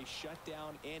played? Have a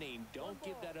shutdown inning. Don't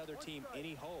give that other team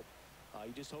any hope.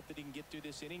 You just hope that he can get through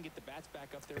this inning, get the bats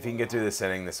back up there. If he can get through this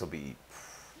inning, this will be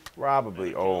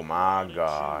probably, oh my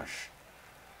gosh.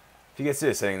 If he gets through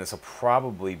this inning, this will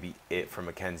probably be it for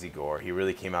Mackenzie Gore. He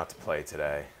really came out to play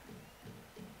today.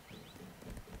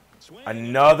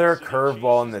 Another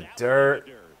curveball in the dirt.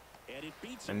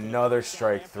 Another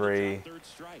strike 3.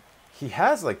 He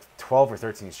has like 12 or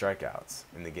 13 strikeouts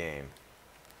in the game.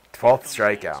 12th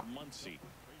strikeout.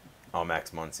 Oh,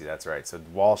 Max Muncy, that's right. So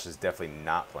Walsh is definitely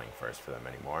not playing first for them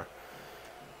anymore.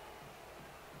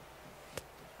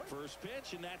 First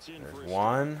pitch, and that's in. There's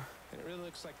one. It really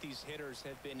looks like these hitters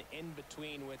have been in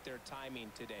between with their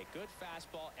timing today. Good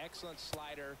fastball, excellent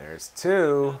slider. There's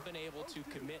 2. Not been able to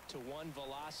commit to one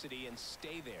velocity and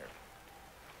stay there.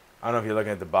 I don't know if you're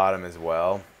looking at the bottom as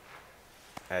well,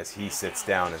 as he sits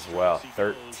down as well.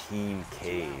 13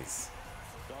 Ks.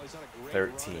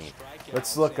 13.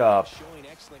 Let's look up.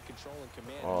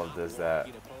 Oh, does that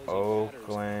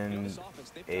Oakland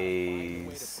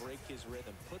A's strike in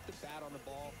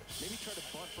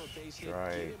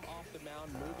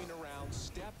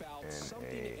a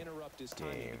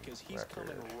game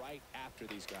record?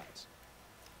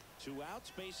 Two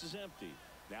outs, base is empty.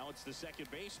 Now it's the second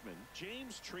baseman,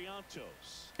 James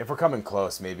Triantos. If we're coming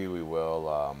close, maybe we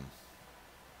will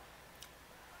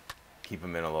keep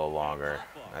him in a little longer.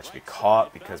 That should be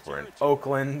caught because we're in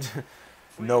Oakland.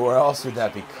 Nowhere else would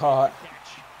that be caught.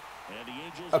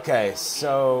 Okay,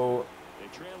 so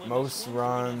most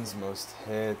runs, most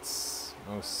hits,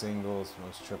 most singles,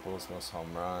 most triples, most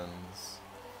home runs.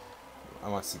 I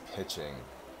want to see pitching.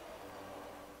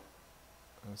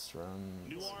 Most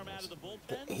runs.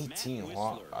 The 18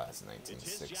 walk. Oh, that's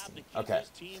 1916. Okay.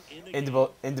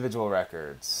 Individual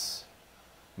records.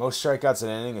 Most strikeouts in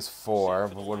an inning is 4,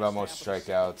 but what about most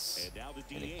strikeouts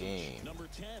in a game?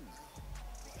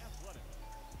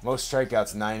 Most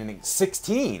strikeouts 9 innings.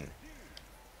 16.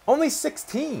 Only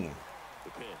 16.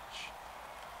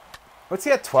 What's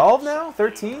he at? 12 now?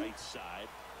 13?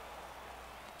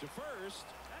 To first,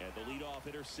 and the leadoff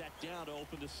hitter set down to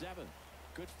open the 7th.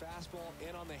 Good fastball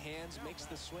in on the hands, makes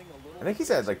the swing a little. I think he's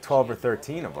had like 12 or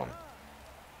 13 of them.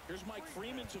 Here's Mike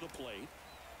Freeman to the plate.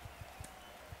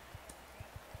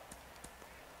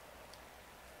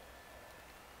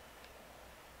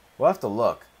 We'll have to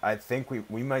look. I think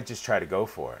we might just try to go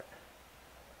for it.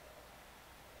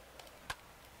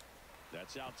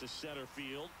 That's out to center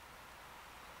field.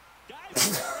 Got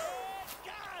it.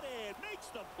 Makes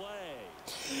the play.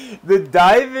 The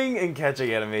diving and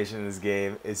catching animation in this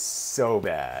game is so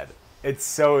bad. It's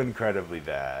so incredibly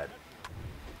bad.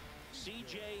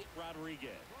 CJ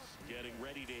Rodriguez getting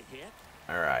ready to hit.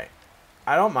 All right.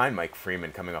 I don't mind Mike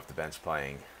Freeman coming off the bench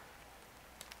playing.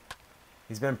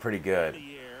 He's been pretty good.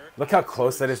 Look how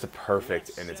close that is to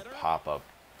perfect in its pop-up.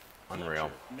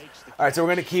 Unreal. All right, so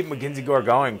we're going to keep Mackenzie Gore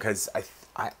going because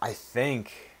I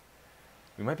think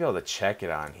we might be able to check it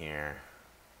on here.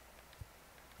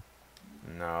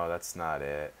 No, that's not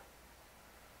it.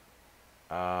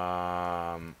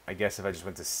 I guess if I just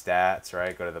went to stats,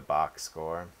 right, go to the box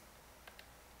score.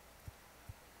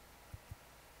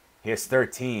 He has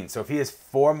 13. So if he has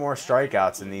 4 more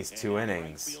strikeouts in these 2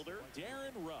 innings,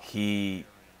 he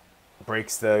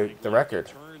breaks the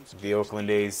record, the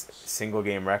Oakland A's single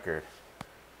game record.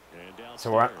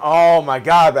 So we're on, oh my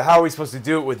God, but how are we supposed to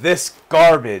do it with this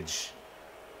garbage?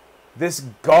 This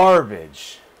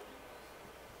garbage.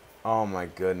 Oh my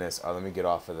goodness. Oh, let me get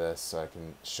off of this so I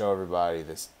can show everybody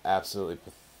this absolutely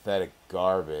pathetic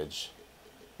garbage.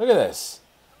 Look at this.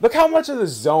 Look how much of the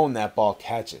zone that ball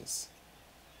catches.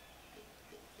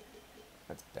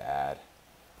 That's bad.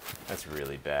 That's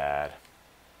really bad.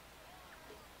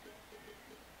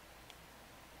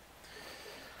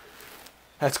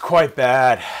 That's quite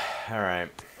bad. All right.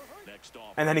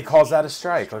 And then he calls out a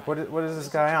strike. Like, what is this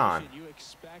guy on? You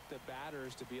expect the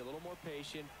batters to be a little more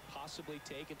patient, possibly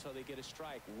take until they get a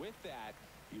strike. With that,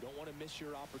 you don't want to miss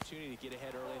your opportunity to get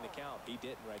ahead early in the count. He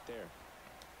didn't right there.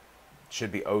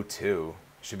 Should be 0-2.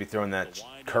 Should be throwing that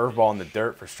curveball in the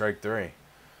dirt for strike 3.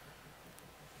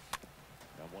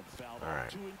 All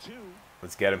right.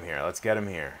 Let's get him here. Let's get him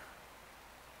here.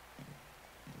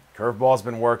 Curveball's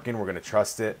been working. We're going to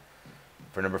trust it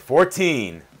for number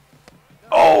 14.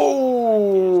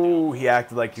 Oh, he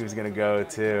acted like he was going to go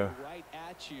too.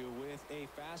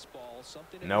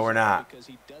 No, we're not.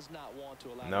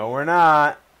 No, we're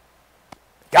not.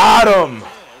 Got him.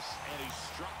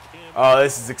 Oh,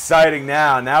 this is exciting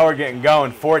now. Now we're getting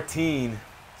going. 14.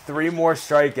 3 more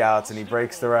strikeouts, and he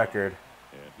breaks the record.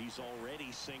 He's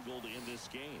already singled in this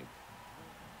game.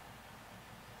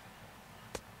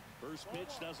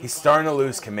 He's starting to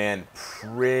lose command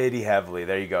pretty heavily.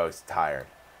 There you go. He's tired.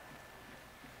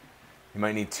 He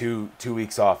might need two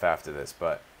weeks off after this,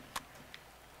 but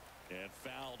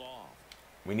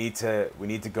we need to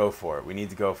go for it. We need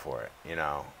to go for it. You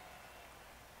know,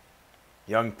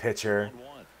 young pitcher.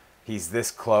 He's this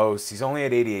close. He's only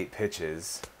at 88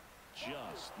 pitches.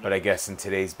 But I guess in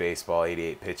today's baseball,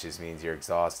 88 pitches means you're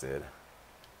exhausted.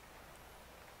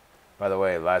 By the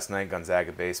way, last night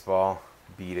Gonzaga baseball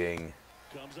beating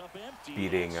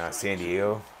San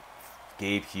Diego.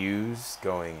 Gabe Hughes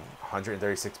going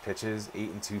 136 pitches,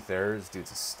 8 2/3.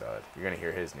 Dude's a stud. You're gonna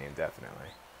hear his name definitely.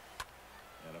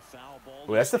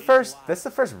 Ooh, that's the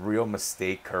first real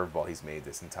mistake curveball he's made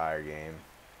this entire game.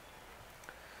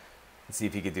 Let's see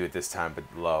if he could do it this time, but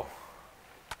low.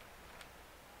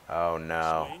 Oh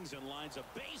no.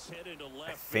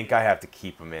 I think I have to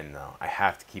keep him in though. I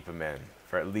have to keep him in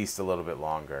for at least a little bit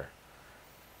longer.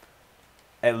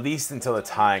 At least until the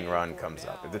tying run comes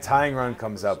up. If the tying run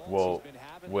comes up, we'll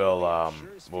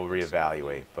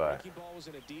reevaluate. But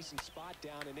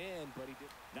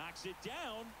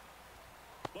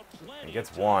he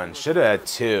gets 1. Should have had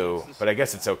 2, but I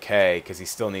guess it's okay because he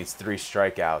still needs 3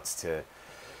 strikeouts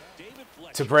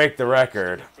to break the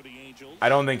record. I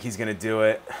don't think he's gonna do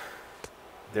it.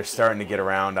 They're starting to get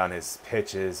around on his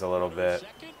pitches a little bit.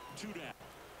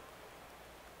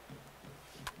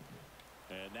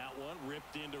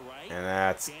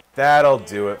 And that'll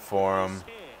do it for him.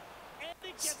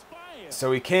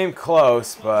 So he came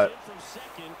close, but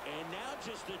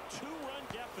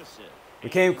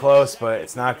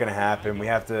it's not going to happen. We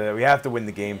have to win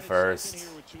the game first.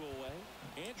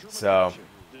 So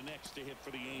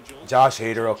Josh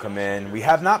Hader will come in. We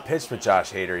have not pitched with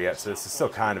Josh Hader yet, so this is still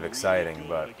kind of exciting,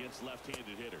 but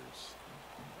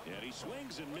he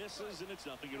swings and misses, and it's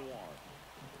nothing to one.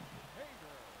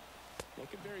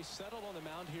 Looking very settled on the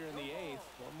mound here in the 8th.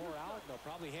 One more out, and they'll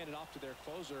probably hand it off to their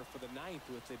closer for the 9th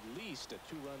with at least a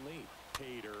 2-run lead.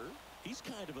 Hader, he's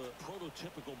kind of a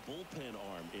prototypical bullpen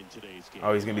arm in today's game.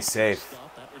 oh, he's going to be safe.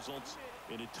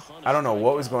 I don't know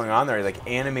what was going on there. He, like,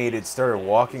 animated, started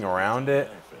walking around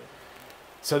it.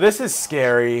 So this is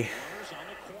scary.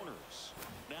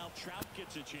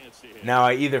 Now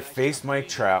I either face Mike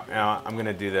Trout. Now I'm going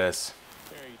to do this.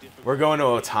 We're going to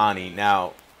Ohtani.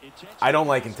 Now, I don't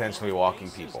like intentionally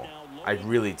walking people. I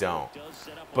really don't.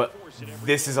 But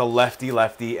this is a lefty,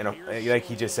 and like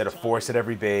he just said, a force at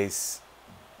every base.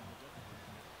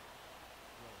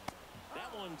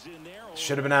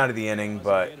 Should have been out of the inning,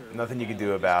 but nothing you can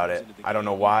do about it. I don't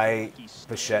know why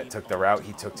Bichette took the route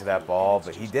he took to that ball,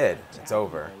 but he did. It's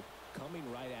over. Coming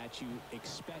right at you,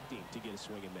 expecting to get a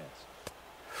swing and miss.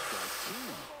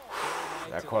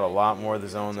 That caught a lot more of the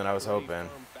zone than I was hoping.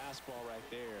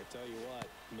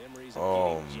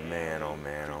 Oh man, oh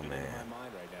man, oh man.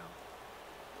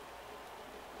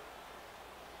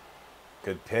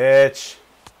 Good pitch.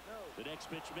 The next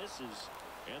pitch misses,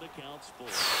 and it counts full.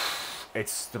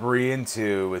 It's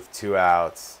 3-2 with 2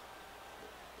 outs.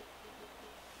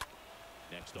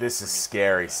 This is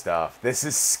scary stuff. This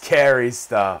is scary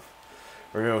stuff.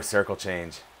 We're going to circle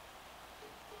change.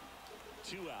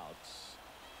 2 outs.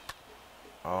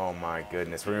 Oh my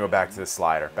goodness. We're going to go back to the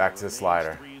slider. Back to the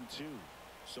slider. 3-2.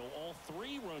 So all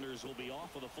 3 runners will be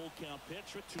off of the full count pitch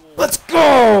for 2. Let's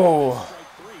go!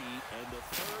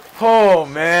 Oh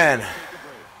man.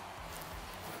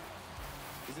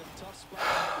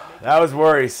 That was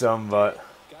worrisome, but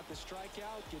Got the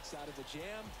strikeout, gets out of the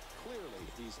jam. Clearly,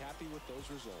 he's happy with those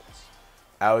results.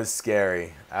 that was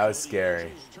scary. That was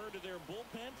scary. Turn to their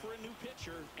bullpen for a new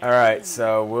pitcher. All right,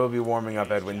 so we'll be warming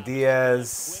up Edwin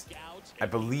Diaz. I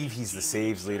believe he's the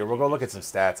saves leader. We'll go look at some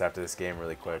stats after this game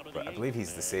really quick, but I believe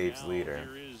he's the saves leader.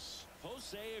 Here is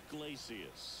Jose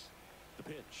Iglesias. The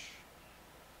pitch.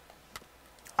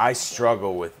 I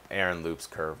struggle with Aaron Loop's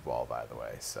curveball, by the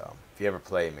way. So if you ever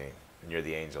play me and you're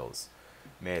the Angels,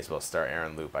 may as well start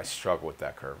Aaron Loop. I struggle with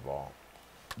that curveball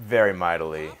very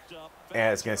mightily. And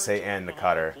I was going to say, and the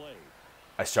cutter.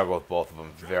 I struggle with both of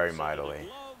them very mightily.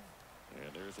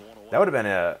 That would have been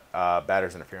a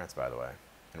batter's interference, by the way,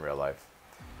 in real life.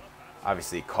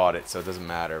 Obviously, he caught it, so it doesn't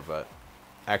matter, but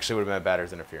actually would have been a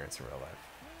batter's interference in real life.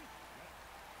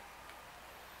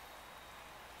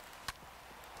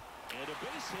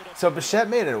 So Bichette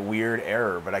made a weird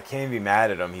error, but I can't even be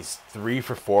mad at him. He's 3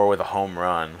 for 4 with a home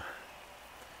run.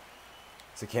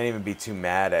 So can't even be too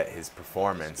mad at his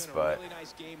performance, but Really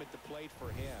nice game at the plate for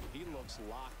him. He looks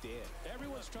locked in.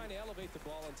 Everyone's trying to elevate the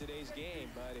ball in today's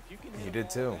game, but if you can hit he a did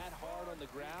ball too. that hard on the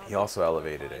ground, He also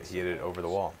elevated it. He hit it over the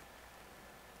wall.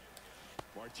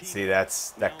 See,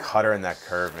 that's that cutter and that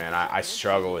curve, man. I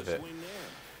struggle with it.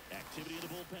 I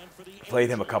played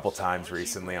him a couple times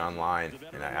recently online,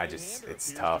 and I just,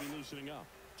 it's tough.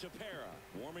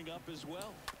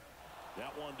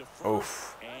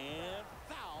 Oof.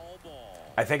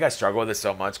 I think I struggle with it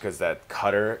so much because that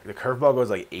cutter, the curveball goes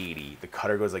like 80. The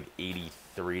cutter goes like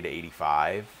 83 to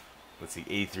 85. Let's see,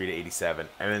 83 to 87.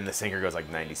 And then the sinker goes like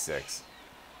 96.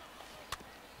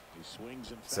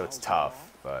 So it's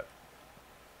tough, but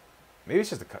maybe it's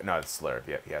just a, no, it's slurve.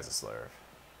 Yeah, he has a slurve.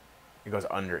 It goes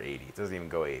under 80. It doesn't even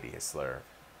go 80. It's slurve.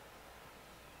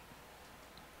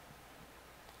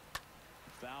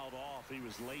 Fouled off. He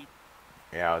was late.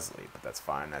 Yeah, I was late, but that's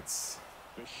fine. That's.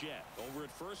 Bichette over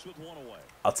at first with one away.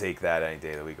 I'll take that any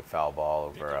day of the week. A foul ball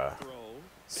over a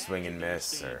swing and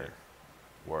miss, or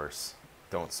worse,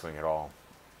 don't swing at all.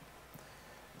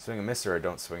 Swing and miss, or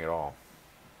don't swing at all.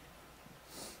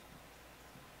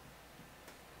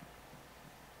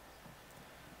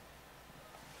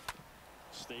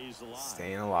 Stays alive.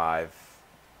 Staying alive.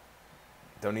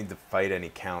 Don't need to fight any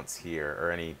counts here,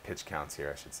 or any pitch counts here,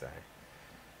 I should say.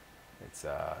 It's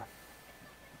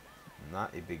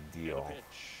not a big deal.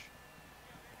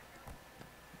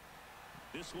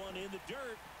 This one in the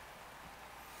dirt.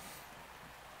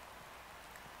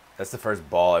 That's the first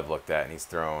ball I've looked at, and he's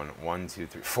thrown 1, 2,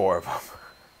 3, 4 of them.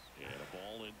 And a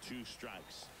ball and 2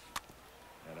 strikes.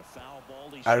 And a foul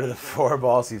ball. Out of the 4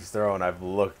 balls he's thrown, I've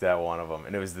looked at one of them,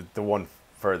 and it was the one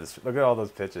furthest. Look at all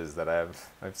those pitches that I've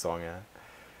swung at.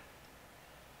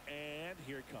 And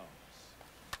here it comes.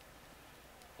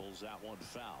 Pulls that one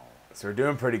foul. So we're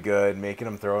doing pretty good, making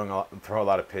him throw a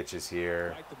lot of pitches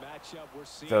here.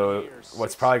 So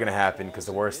what's probably going to happen, because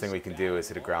the worst thing we can do is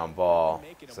hit a ground ball,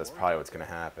 so that's probably what's going to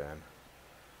happen.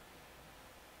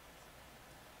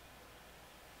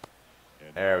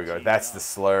 There we go. That's the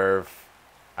slurve.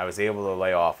 I was able to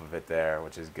lay off of it there,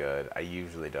 which is good. I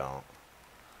usually don't.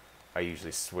 I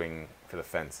usually swing for the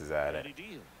fences at it.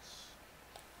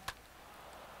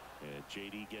 And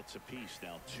JD gets a piece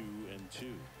now, 2 and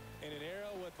 2. In an era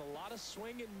with a lot of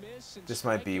swing and miss and This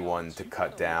might be one to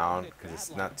cut down because it's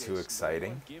not too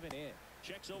exciting.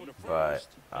 But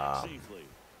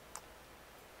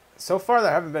so far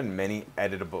there haven't been many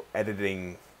editable,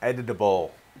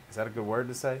 is that a good word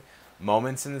to say?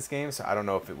 Moments in this game, so I don't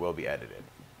know if it will be edited.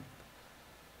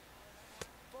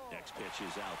 Next pitch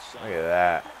is outside. Look at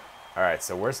that. All right,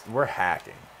 so we're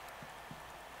hacking.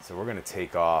 So we're going to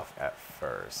take off at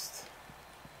first.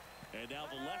 And now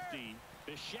the lefty,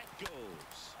 Bichette goes.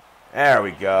 There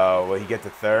we go. Will he get to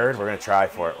third? We're going to try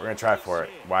for it. We're going to try for it.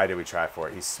 Why did we try for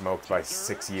it? He's smoked by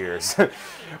 6 years.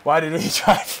 Why did we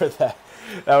try for that?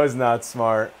 That was not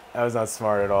smart. That was not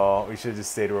smart at all. We should have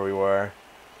just stayed where we were.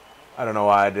 I don't know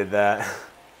why I did that.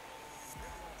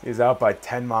 He was out by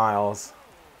 10 miles.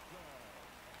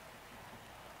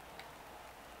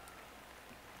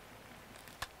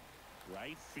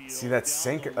 See that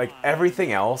sinker, like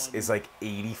everything else is like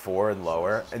 84 and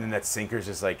lower, and then that sinker's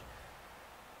just like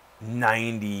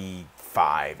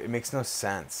 95. It makes no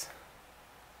sense.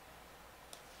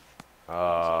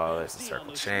 Oh, there's the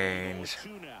circle change.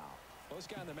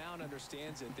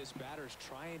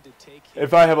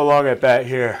 If I have a long at bat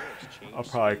here, I'll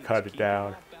probably cut it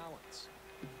down.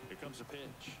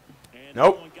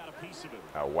 Nope.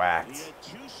 Got whacked.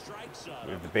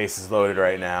 We have the bases loaded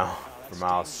right now for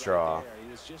Miles Straw.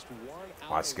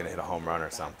 Watch, he's going to hit a home run or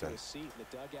something.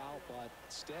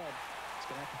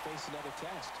 going to have to face another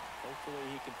test. Hopefully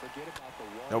he can forget about the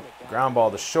one. Nope. Ground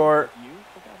ball to short.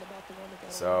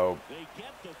 So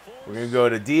we're going to go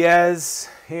to Diaz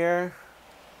here.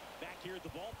 Back here at the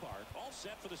ballpark, all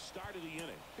set for the start of the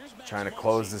inning. Trying to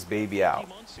close this baby out.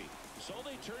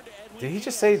 Did he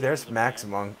just say there's Max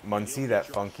Muncy, that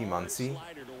funky Muncy?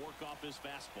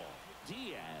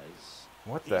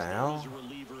 What the hell? He's a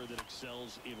reliever that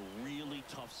excels in really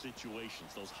tough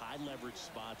situations, those high leverage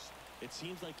spots. It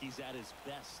seems like he's at his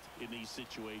best in these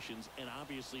situations, and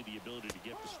obviously the ability to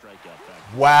get the strikeout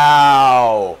back.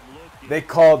 Wow! They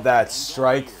called that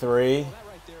strike 3.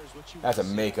 That's a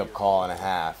makeup call and a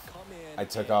half. I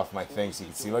took off my thing so you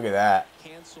can see. Look at that.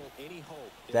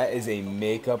 That is a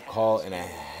makeup call and a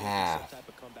half.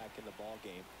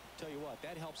 Tell you what,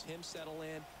 that helps him settle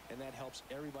in, and that helps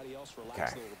everybody else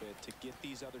relax a little bit to get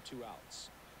these other 2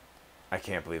 outs. I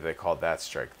can't believe they called that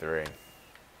strike 3.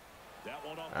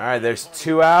 All right, there's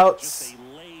 2 outs.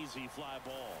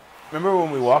 Remember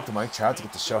when we walked to Mike Trout to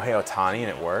get to Shohei Ohtani and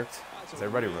it worked? Does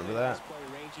everybody remember that?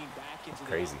 It's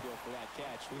crazy. We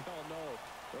all know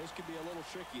those can be a little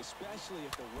tricky, especially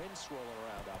if the wind's swirling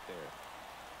around out there.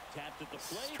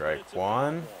 Strike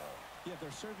 1. Yeah,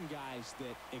 there's certain guys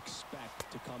that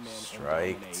expect to come in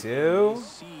Strike and 2. they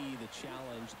see the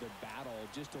challenge, the battle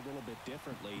just a little bit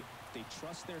differently. They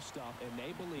trust their stuff and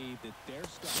they believe that their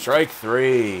stuff. Strike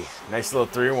 3. Nice little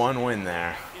 3-1 win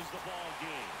there.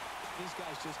 These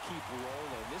guys just keep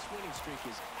rolling. This winning streak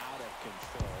is out of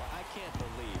control. I can't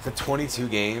believe It's 22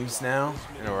 games now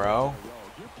in a row.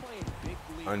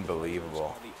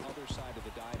 Unbelievable. On the other side of the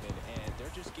diamond, and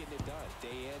they're just getting it done day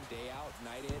in, day out,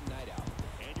 night in, night out.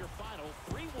 And your final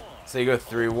 3-1. So you go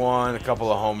 3-1, a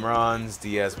couple of home runs.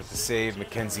 Diaz with the save.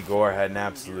 Mackenzie Gore had an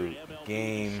absolute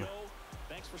game.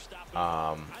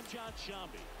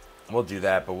 We'll do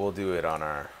that, but we'll do it on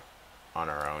our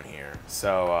own here.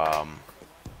 So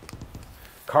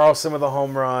Carlson with a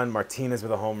home run, Martinez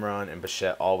with a home run, and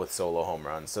Bichette all with solo home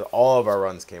runs. So all of our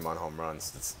runs came on home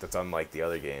runs. That's unlike the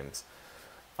other games.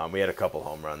 We had a couple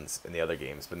home runs in the other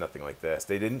games, but nothing like this.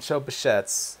 They didn't show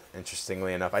Bichette's,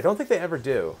 interestingly enough. I don't think they ever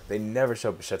do. They never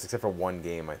show Bichette's except for one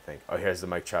game, I think. Oh, here's the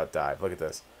Mike Trout dive. Look at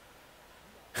this.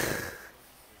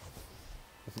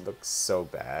 It looks so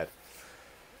bad.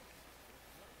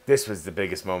 This was the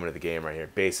biggest moment of the game right here.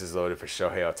 Bases loaded for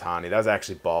Shohei Ohtani. That was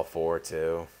actually ball 4,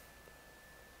 too.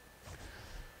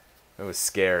 It was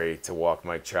scary to walk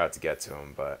Mike Trout to get to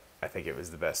him, but I think it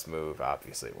was the best move.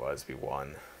 Obviously it was. We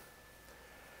won.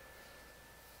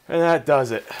 And that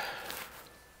does it.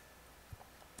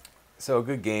 So a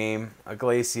good game.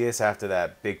 Iglesias, after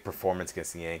that big performance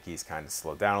against the Yankees, kind of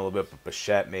slowed down a little bit, but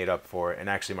Bichette made up for it. And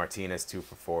actually Martinez 2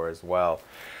 for 4 as well.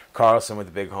 Carlson with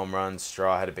the big home run.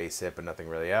 Straw had a base hit, but nothing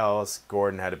really else.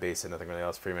 Gordon had a base hit, nothing really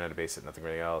else. Freeman had a base hit, nothing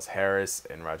really else. Harris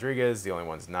and Rodriguez, the only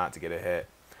ones not to get a hit.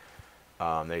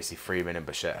 There you see Freeman and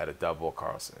Bichette had a double.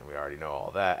 Carlson, we already know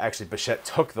all that. Actually, Bichette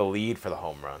took the lead for the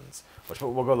home runs, which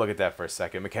we'll go look at that for a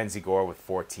second. Mackenzie Gore with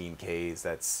 14 Ks.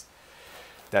 That's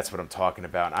what I'm talking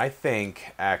about. I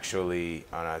think, actually,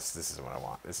 oh no, this isn't what I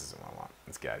want. This isn't what I want.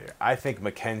 Let's get out of here. I think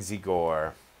Mackenzie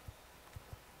Gore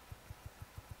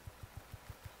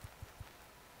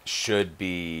should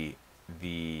be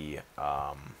the,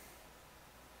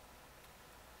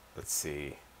 let's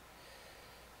see.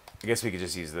 I guess we could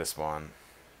just use this one.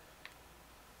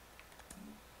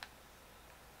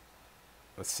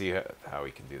 Let's see how we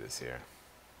can do this here.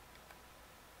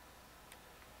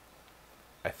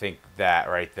 I think that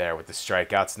right there with the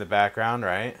strikeouts in the background,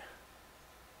 right?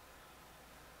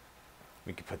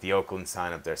 We could put the Oakland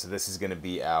sign up there. So this is going to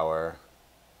be our...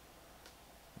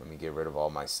 Let me get rid of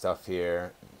all my stuff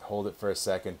here. Hold it for a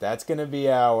second. That's going to be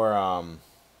our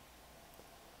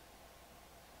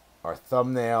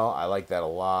thumbnail. I like that a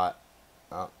lot.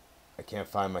 Oh, I can't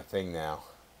find my thing now.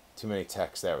 Too many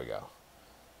texts. There we go.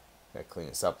 Gotta clean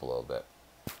this up a little bit.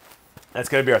 That's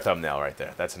going to be our thumbnail right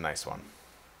there. That's a nice one.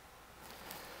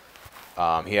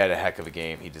 He had a heck of a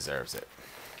game. He deserves it.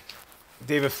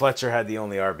 David Fletcher had the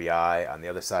only RBI on the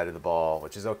other side of the ball,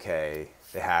 which is okay.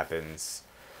 It happens.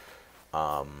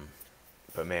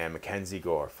 But man, Mackenzie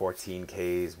Gore, 14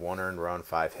 Ks, 1 earned run,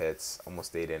 5 hits,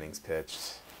 almost 8 innings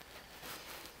pitched.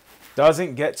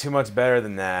 Doesn't get too much better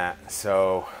than that.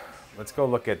 So let's go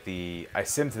look at the... I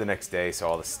simmed to the next day, so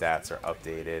all the stats are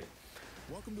updated.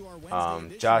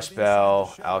 Josh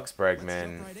Bell, Alex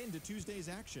Bregman.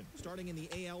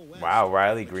 Wow,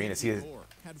 Riley Green. Is he?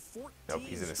 Nope,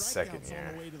 he's in his second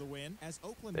year.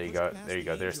 There you go. There you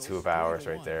go. There's 2 of ours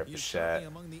right there. Bichette,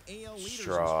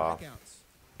 Straw,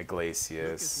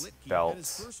 Iglesias,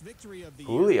 Belt,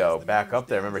 Julio back up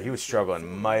there. Remember, he was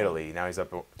struggling mightily. Now he's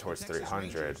up towards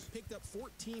 300.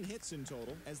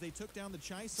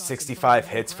 65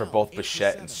 hits for both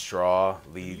Bichette and Straw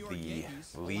lead the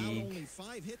league.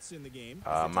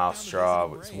 Miles Straw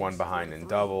was one behind in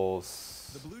doubles.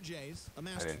 I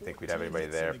didn't think we'd have anybody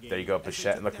there. There you go,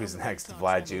 Bichette. And look who's next,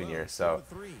 Vlad Jr. So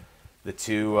the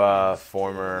two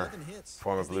former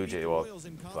Blue Jay. Well,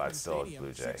 Vlad's still a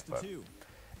Blue Jay, but.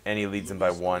 And he leads them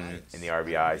by 1 in the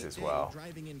RBIs as well.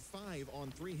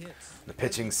 The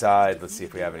pitching side, let's see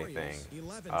if we have anything.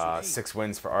 6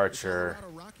 wins for Archer.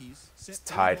 He's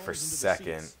tied for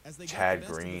second. Chad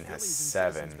Green has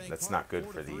 7. That's not good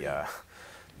for the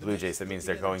Blue Jays. That means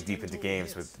they're going deep into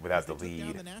games without the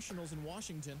lead.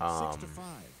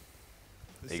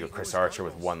 There you go, Chris Archer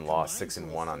with 1 loss,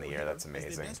 6-1 on the year. That's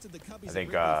amazing. I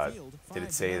think, did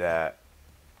it say that?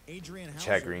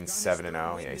 Chad Green's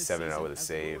 7-0. Yeah, he's 7-0 with a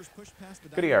save.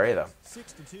 Good ERA though.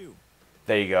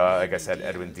 There you go. Like I said,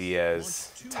 Edwin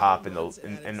Diaz, top in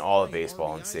all of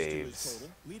baseball in saves.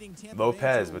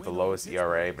 Lopez with the lowest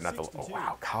ERA, but not the. Oh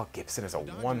wow, Kyle Gibson is a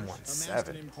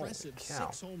 1.17. Holy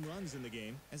cow.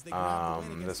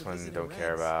 This one don't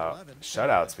care about.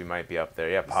 Shutouts, we might be up there.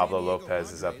 Yeah, Pablo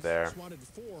Lopez is up there.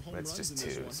 It's just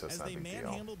 2, so it's not a big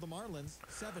deal.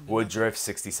 Woodruff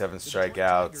 67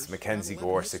 strikeouts. Mackenzie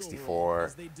Gore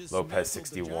 64. Lopez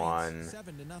 61.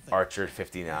 Archer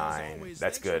 59.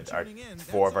 That's good.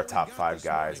 4 of our top 5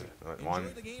 guys.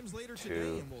 1,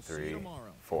 2, 3,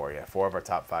 4. Yeah, 4 of our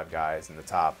top 5 guys in the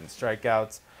top in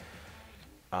strikeouts.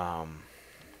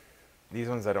 These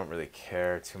ones I don't really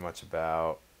care too much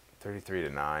about.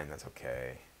 33-9, that's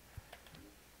okay.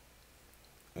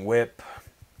 Whip.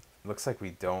 Looks like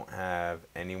we don't have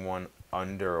anyone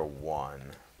under a 1,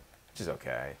 which is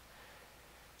okay.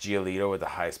 Giolito with the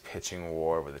highest pitching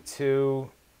WAR with a 2.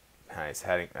 Nice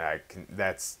heading.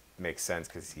 That's makes sense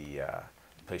because he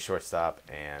plays shortstop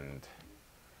and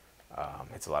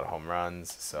hits a lot of home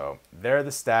runs. So there are the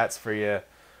stats for you.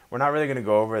 We're not really going to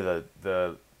go over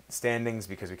the standings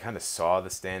because we kind of saw the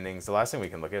standings. The last thing we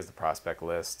can look at is the prospect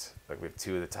list. Like we have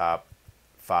 2 of the top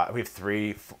 5. We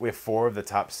have 4 of the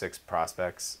top 6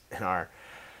 prospects in our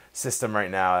system right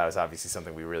now. That was obviously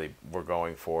something we really were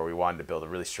going for. We wanted to build a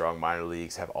really strong minor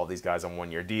leagues, have all these guys on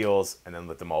 1-year deals, and then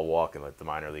let them all walk and let the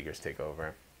minor leaguers take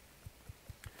over.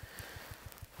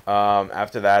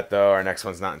 After that, though, our next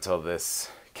one's not until this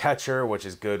catcher, which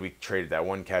is good. We traded that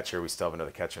 1 catcher. We still have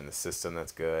another catcher in the system.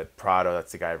 That's good. Prado,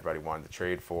 that's the guy everybody wanted to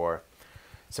trade for.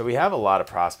 So we have a lot of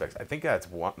prospects. I think that's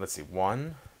 1. Let's see.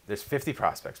 1. There's 50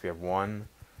 prospects. We have 1,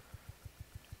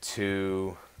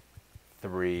 2,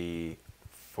 3,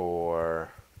 4,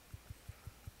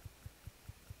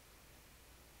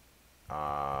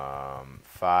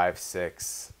 5,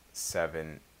 6,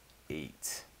 7,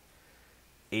 8.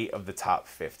 8 of the top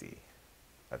 50.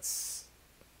 That's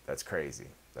crazy.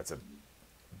 That's a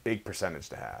big percentage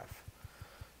to have.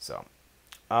 So,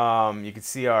 you can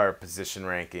see our position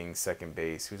ranking, second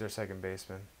base. Who's our second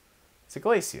baseman? It's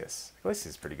Iglesias. Iglesias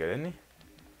is pretty good, isn't he?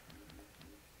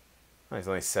 Oh, he's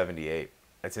only 78.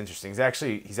 That's interesting.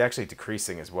 He's actually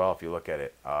decreasing as well if you look at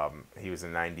it. He was a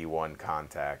 91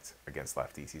 contact against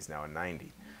lefties. He's now a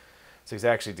 90. So he's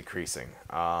actually decreasing.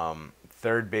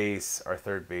 Third base, our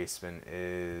third baseman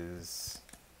is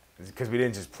because we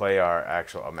didn't just play our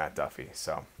actual Matt Duffy.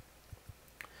 So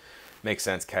makes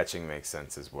sense. Catching makes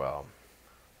sense as well.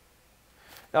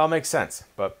 It all makes sense.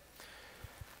 But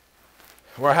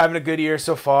we're having a good year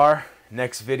so far.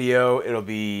 Next video, it'll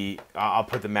be I'll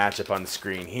put the matchup on the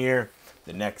screen here.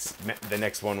 The next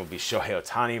one will be Shohei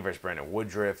Ohtani versus Brandon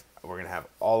Woodruff. We're gonna have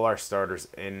all our starters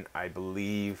in, I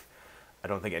believe. I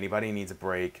don't think anybody needs a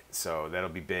break, so that'll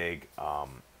be big.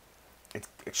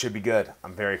 It should be good.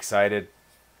 I'm very excited.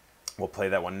 We'll play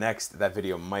that one next. That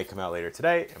video might come out later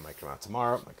today. It might come out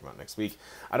tomorrow. It might come out next week.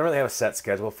 I don't really have a set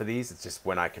schedule for these. It's just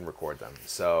when I can record them.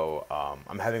 So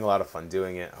I'm having a lot of fun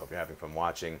doing it. I hope you're having fun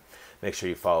watching. Make sure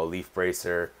you follow Leaf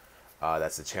Bracer.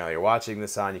 That's the channel you're watching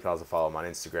this on. You can also follow him on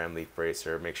Instagram, Leaf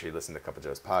Bracer. Make sure you listen to Cup of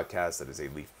Joe's podcast. That is a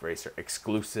Leaf Bracer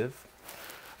exclusive.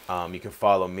 You can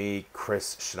follow me,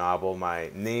 Chris Schnabel. My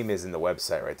name is in the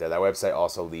website right there. That website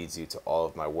also leads you to all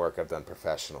of my work I've done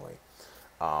professionally.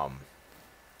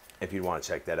 If you'd want to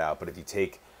check that out. But if you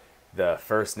take the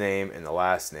first name and the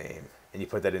last name and you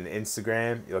put that in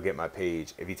Instagram, you'll get my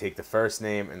page. If you take the first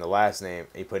name and the last name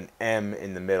and you put an M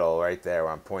in the middle right there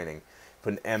where I'm pointing,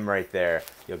 put an M right there,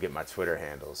 you'll get my Twitter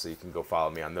handle. So you can go follow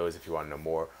me on those if you want to know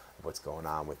more of what's going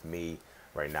on with me.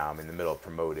 Right now I'm in the middle of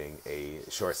promoting a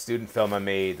short student film I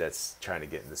made that's trying to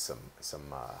get into some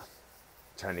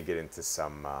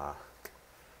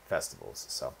festivals.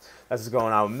 So that's what's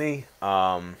going on with me.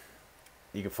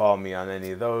 You can follow me on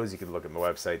any of those. You can look at my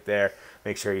website there.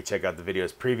 Make sure you check out the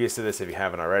videos previous to this if you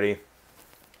haven't already.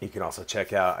 You can also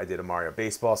check out, I did a Mario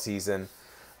baseball season.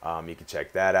 You can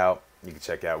check that out. You can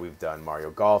check out, we've done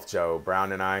Mario Golf. Joe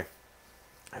Brown and I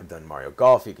have done Mario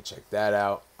Golf. You can check that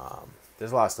out.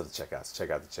 There's a lot of stuff to check out. So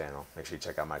check out the channel. Make sure you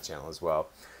check out my channel as well.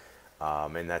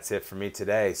 And that's it for me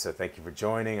today. So thank you for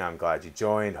joining. I'm glad you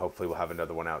joined. Hopefully we'll have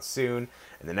another one out soon.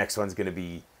 And the next one's gonna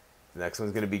be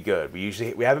good.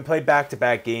 We haven't played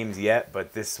back-to-back games yet,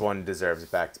 but this one deserves a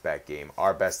back-to-back game.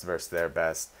 Our best versus their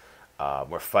best.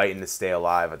 We're fighting to stay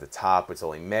alive at the top. It's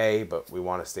only May, but we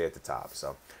want to stay at the top.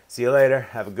 So see you later.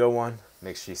 Have a good one.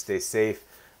 Make sure you stay safe.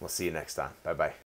 We'll see you next time. Bye-bye.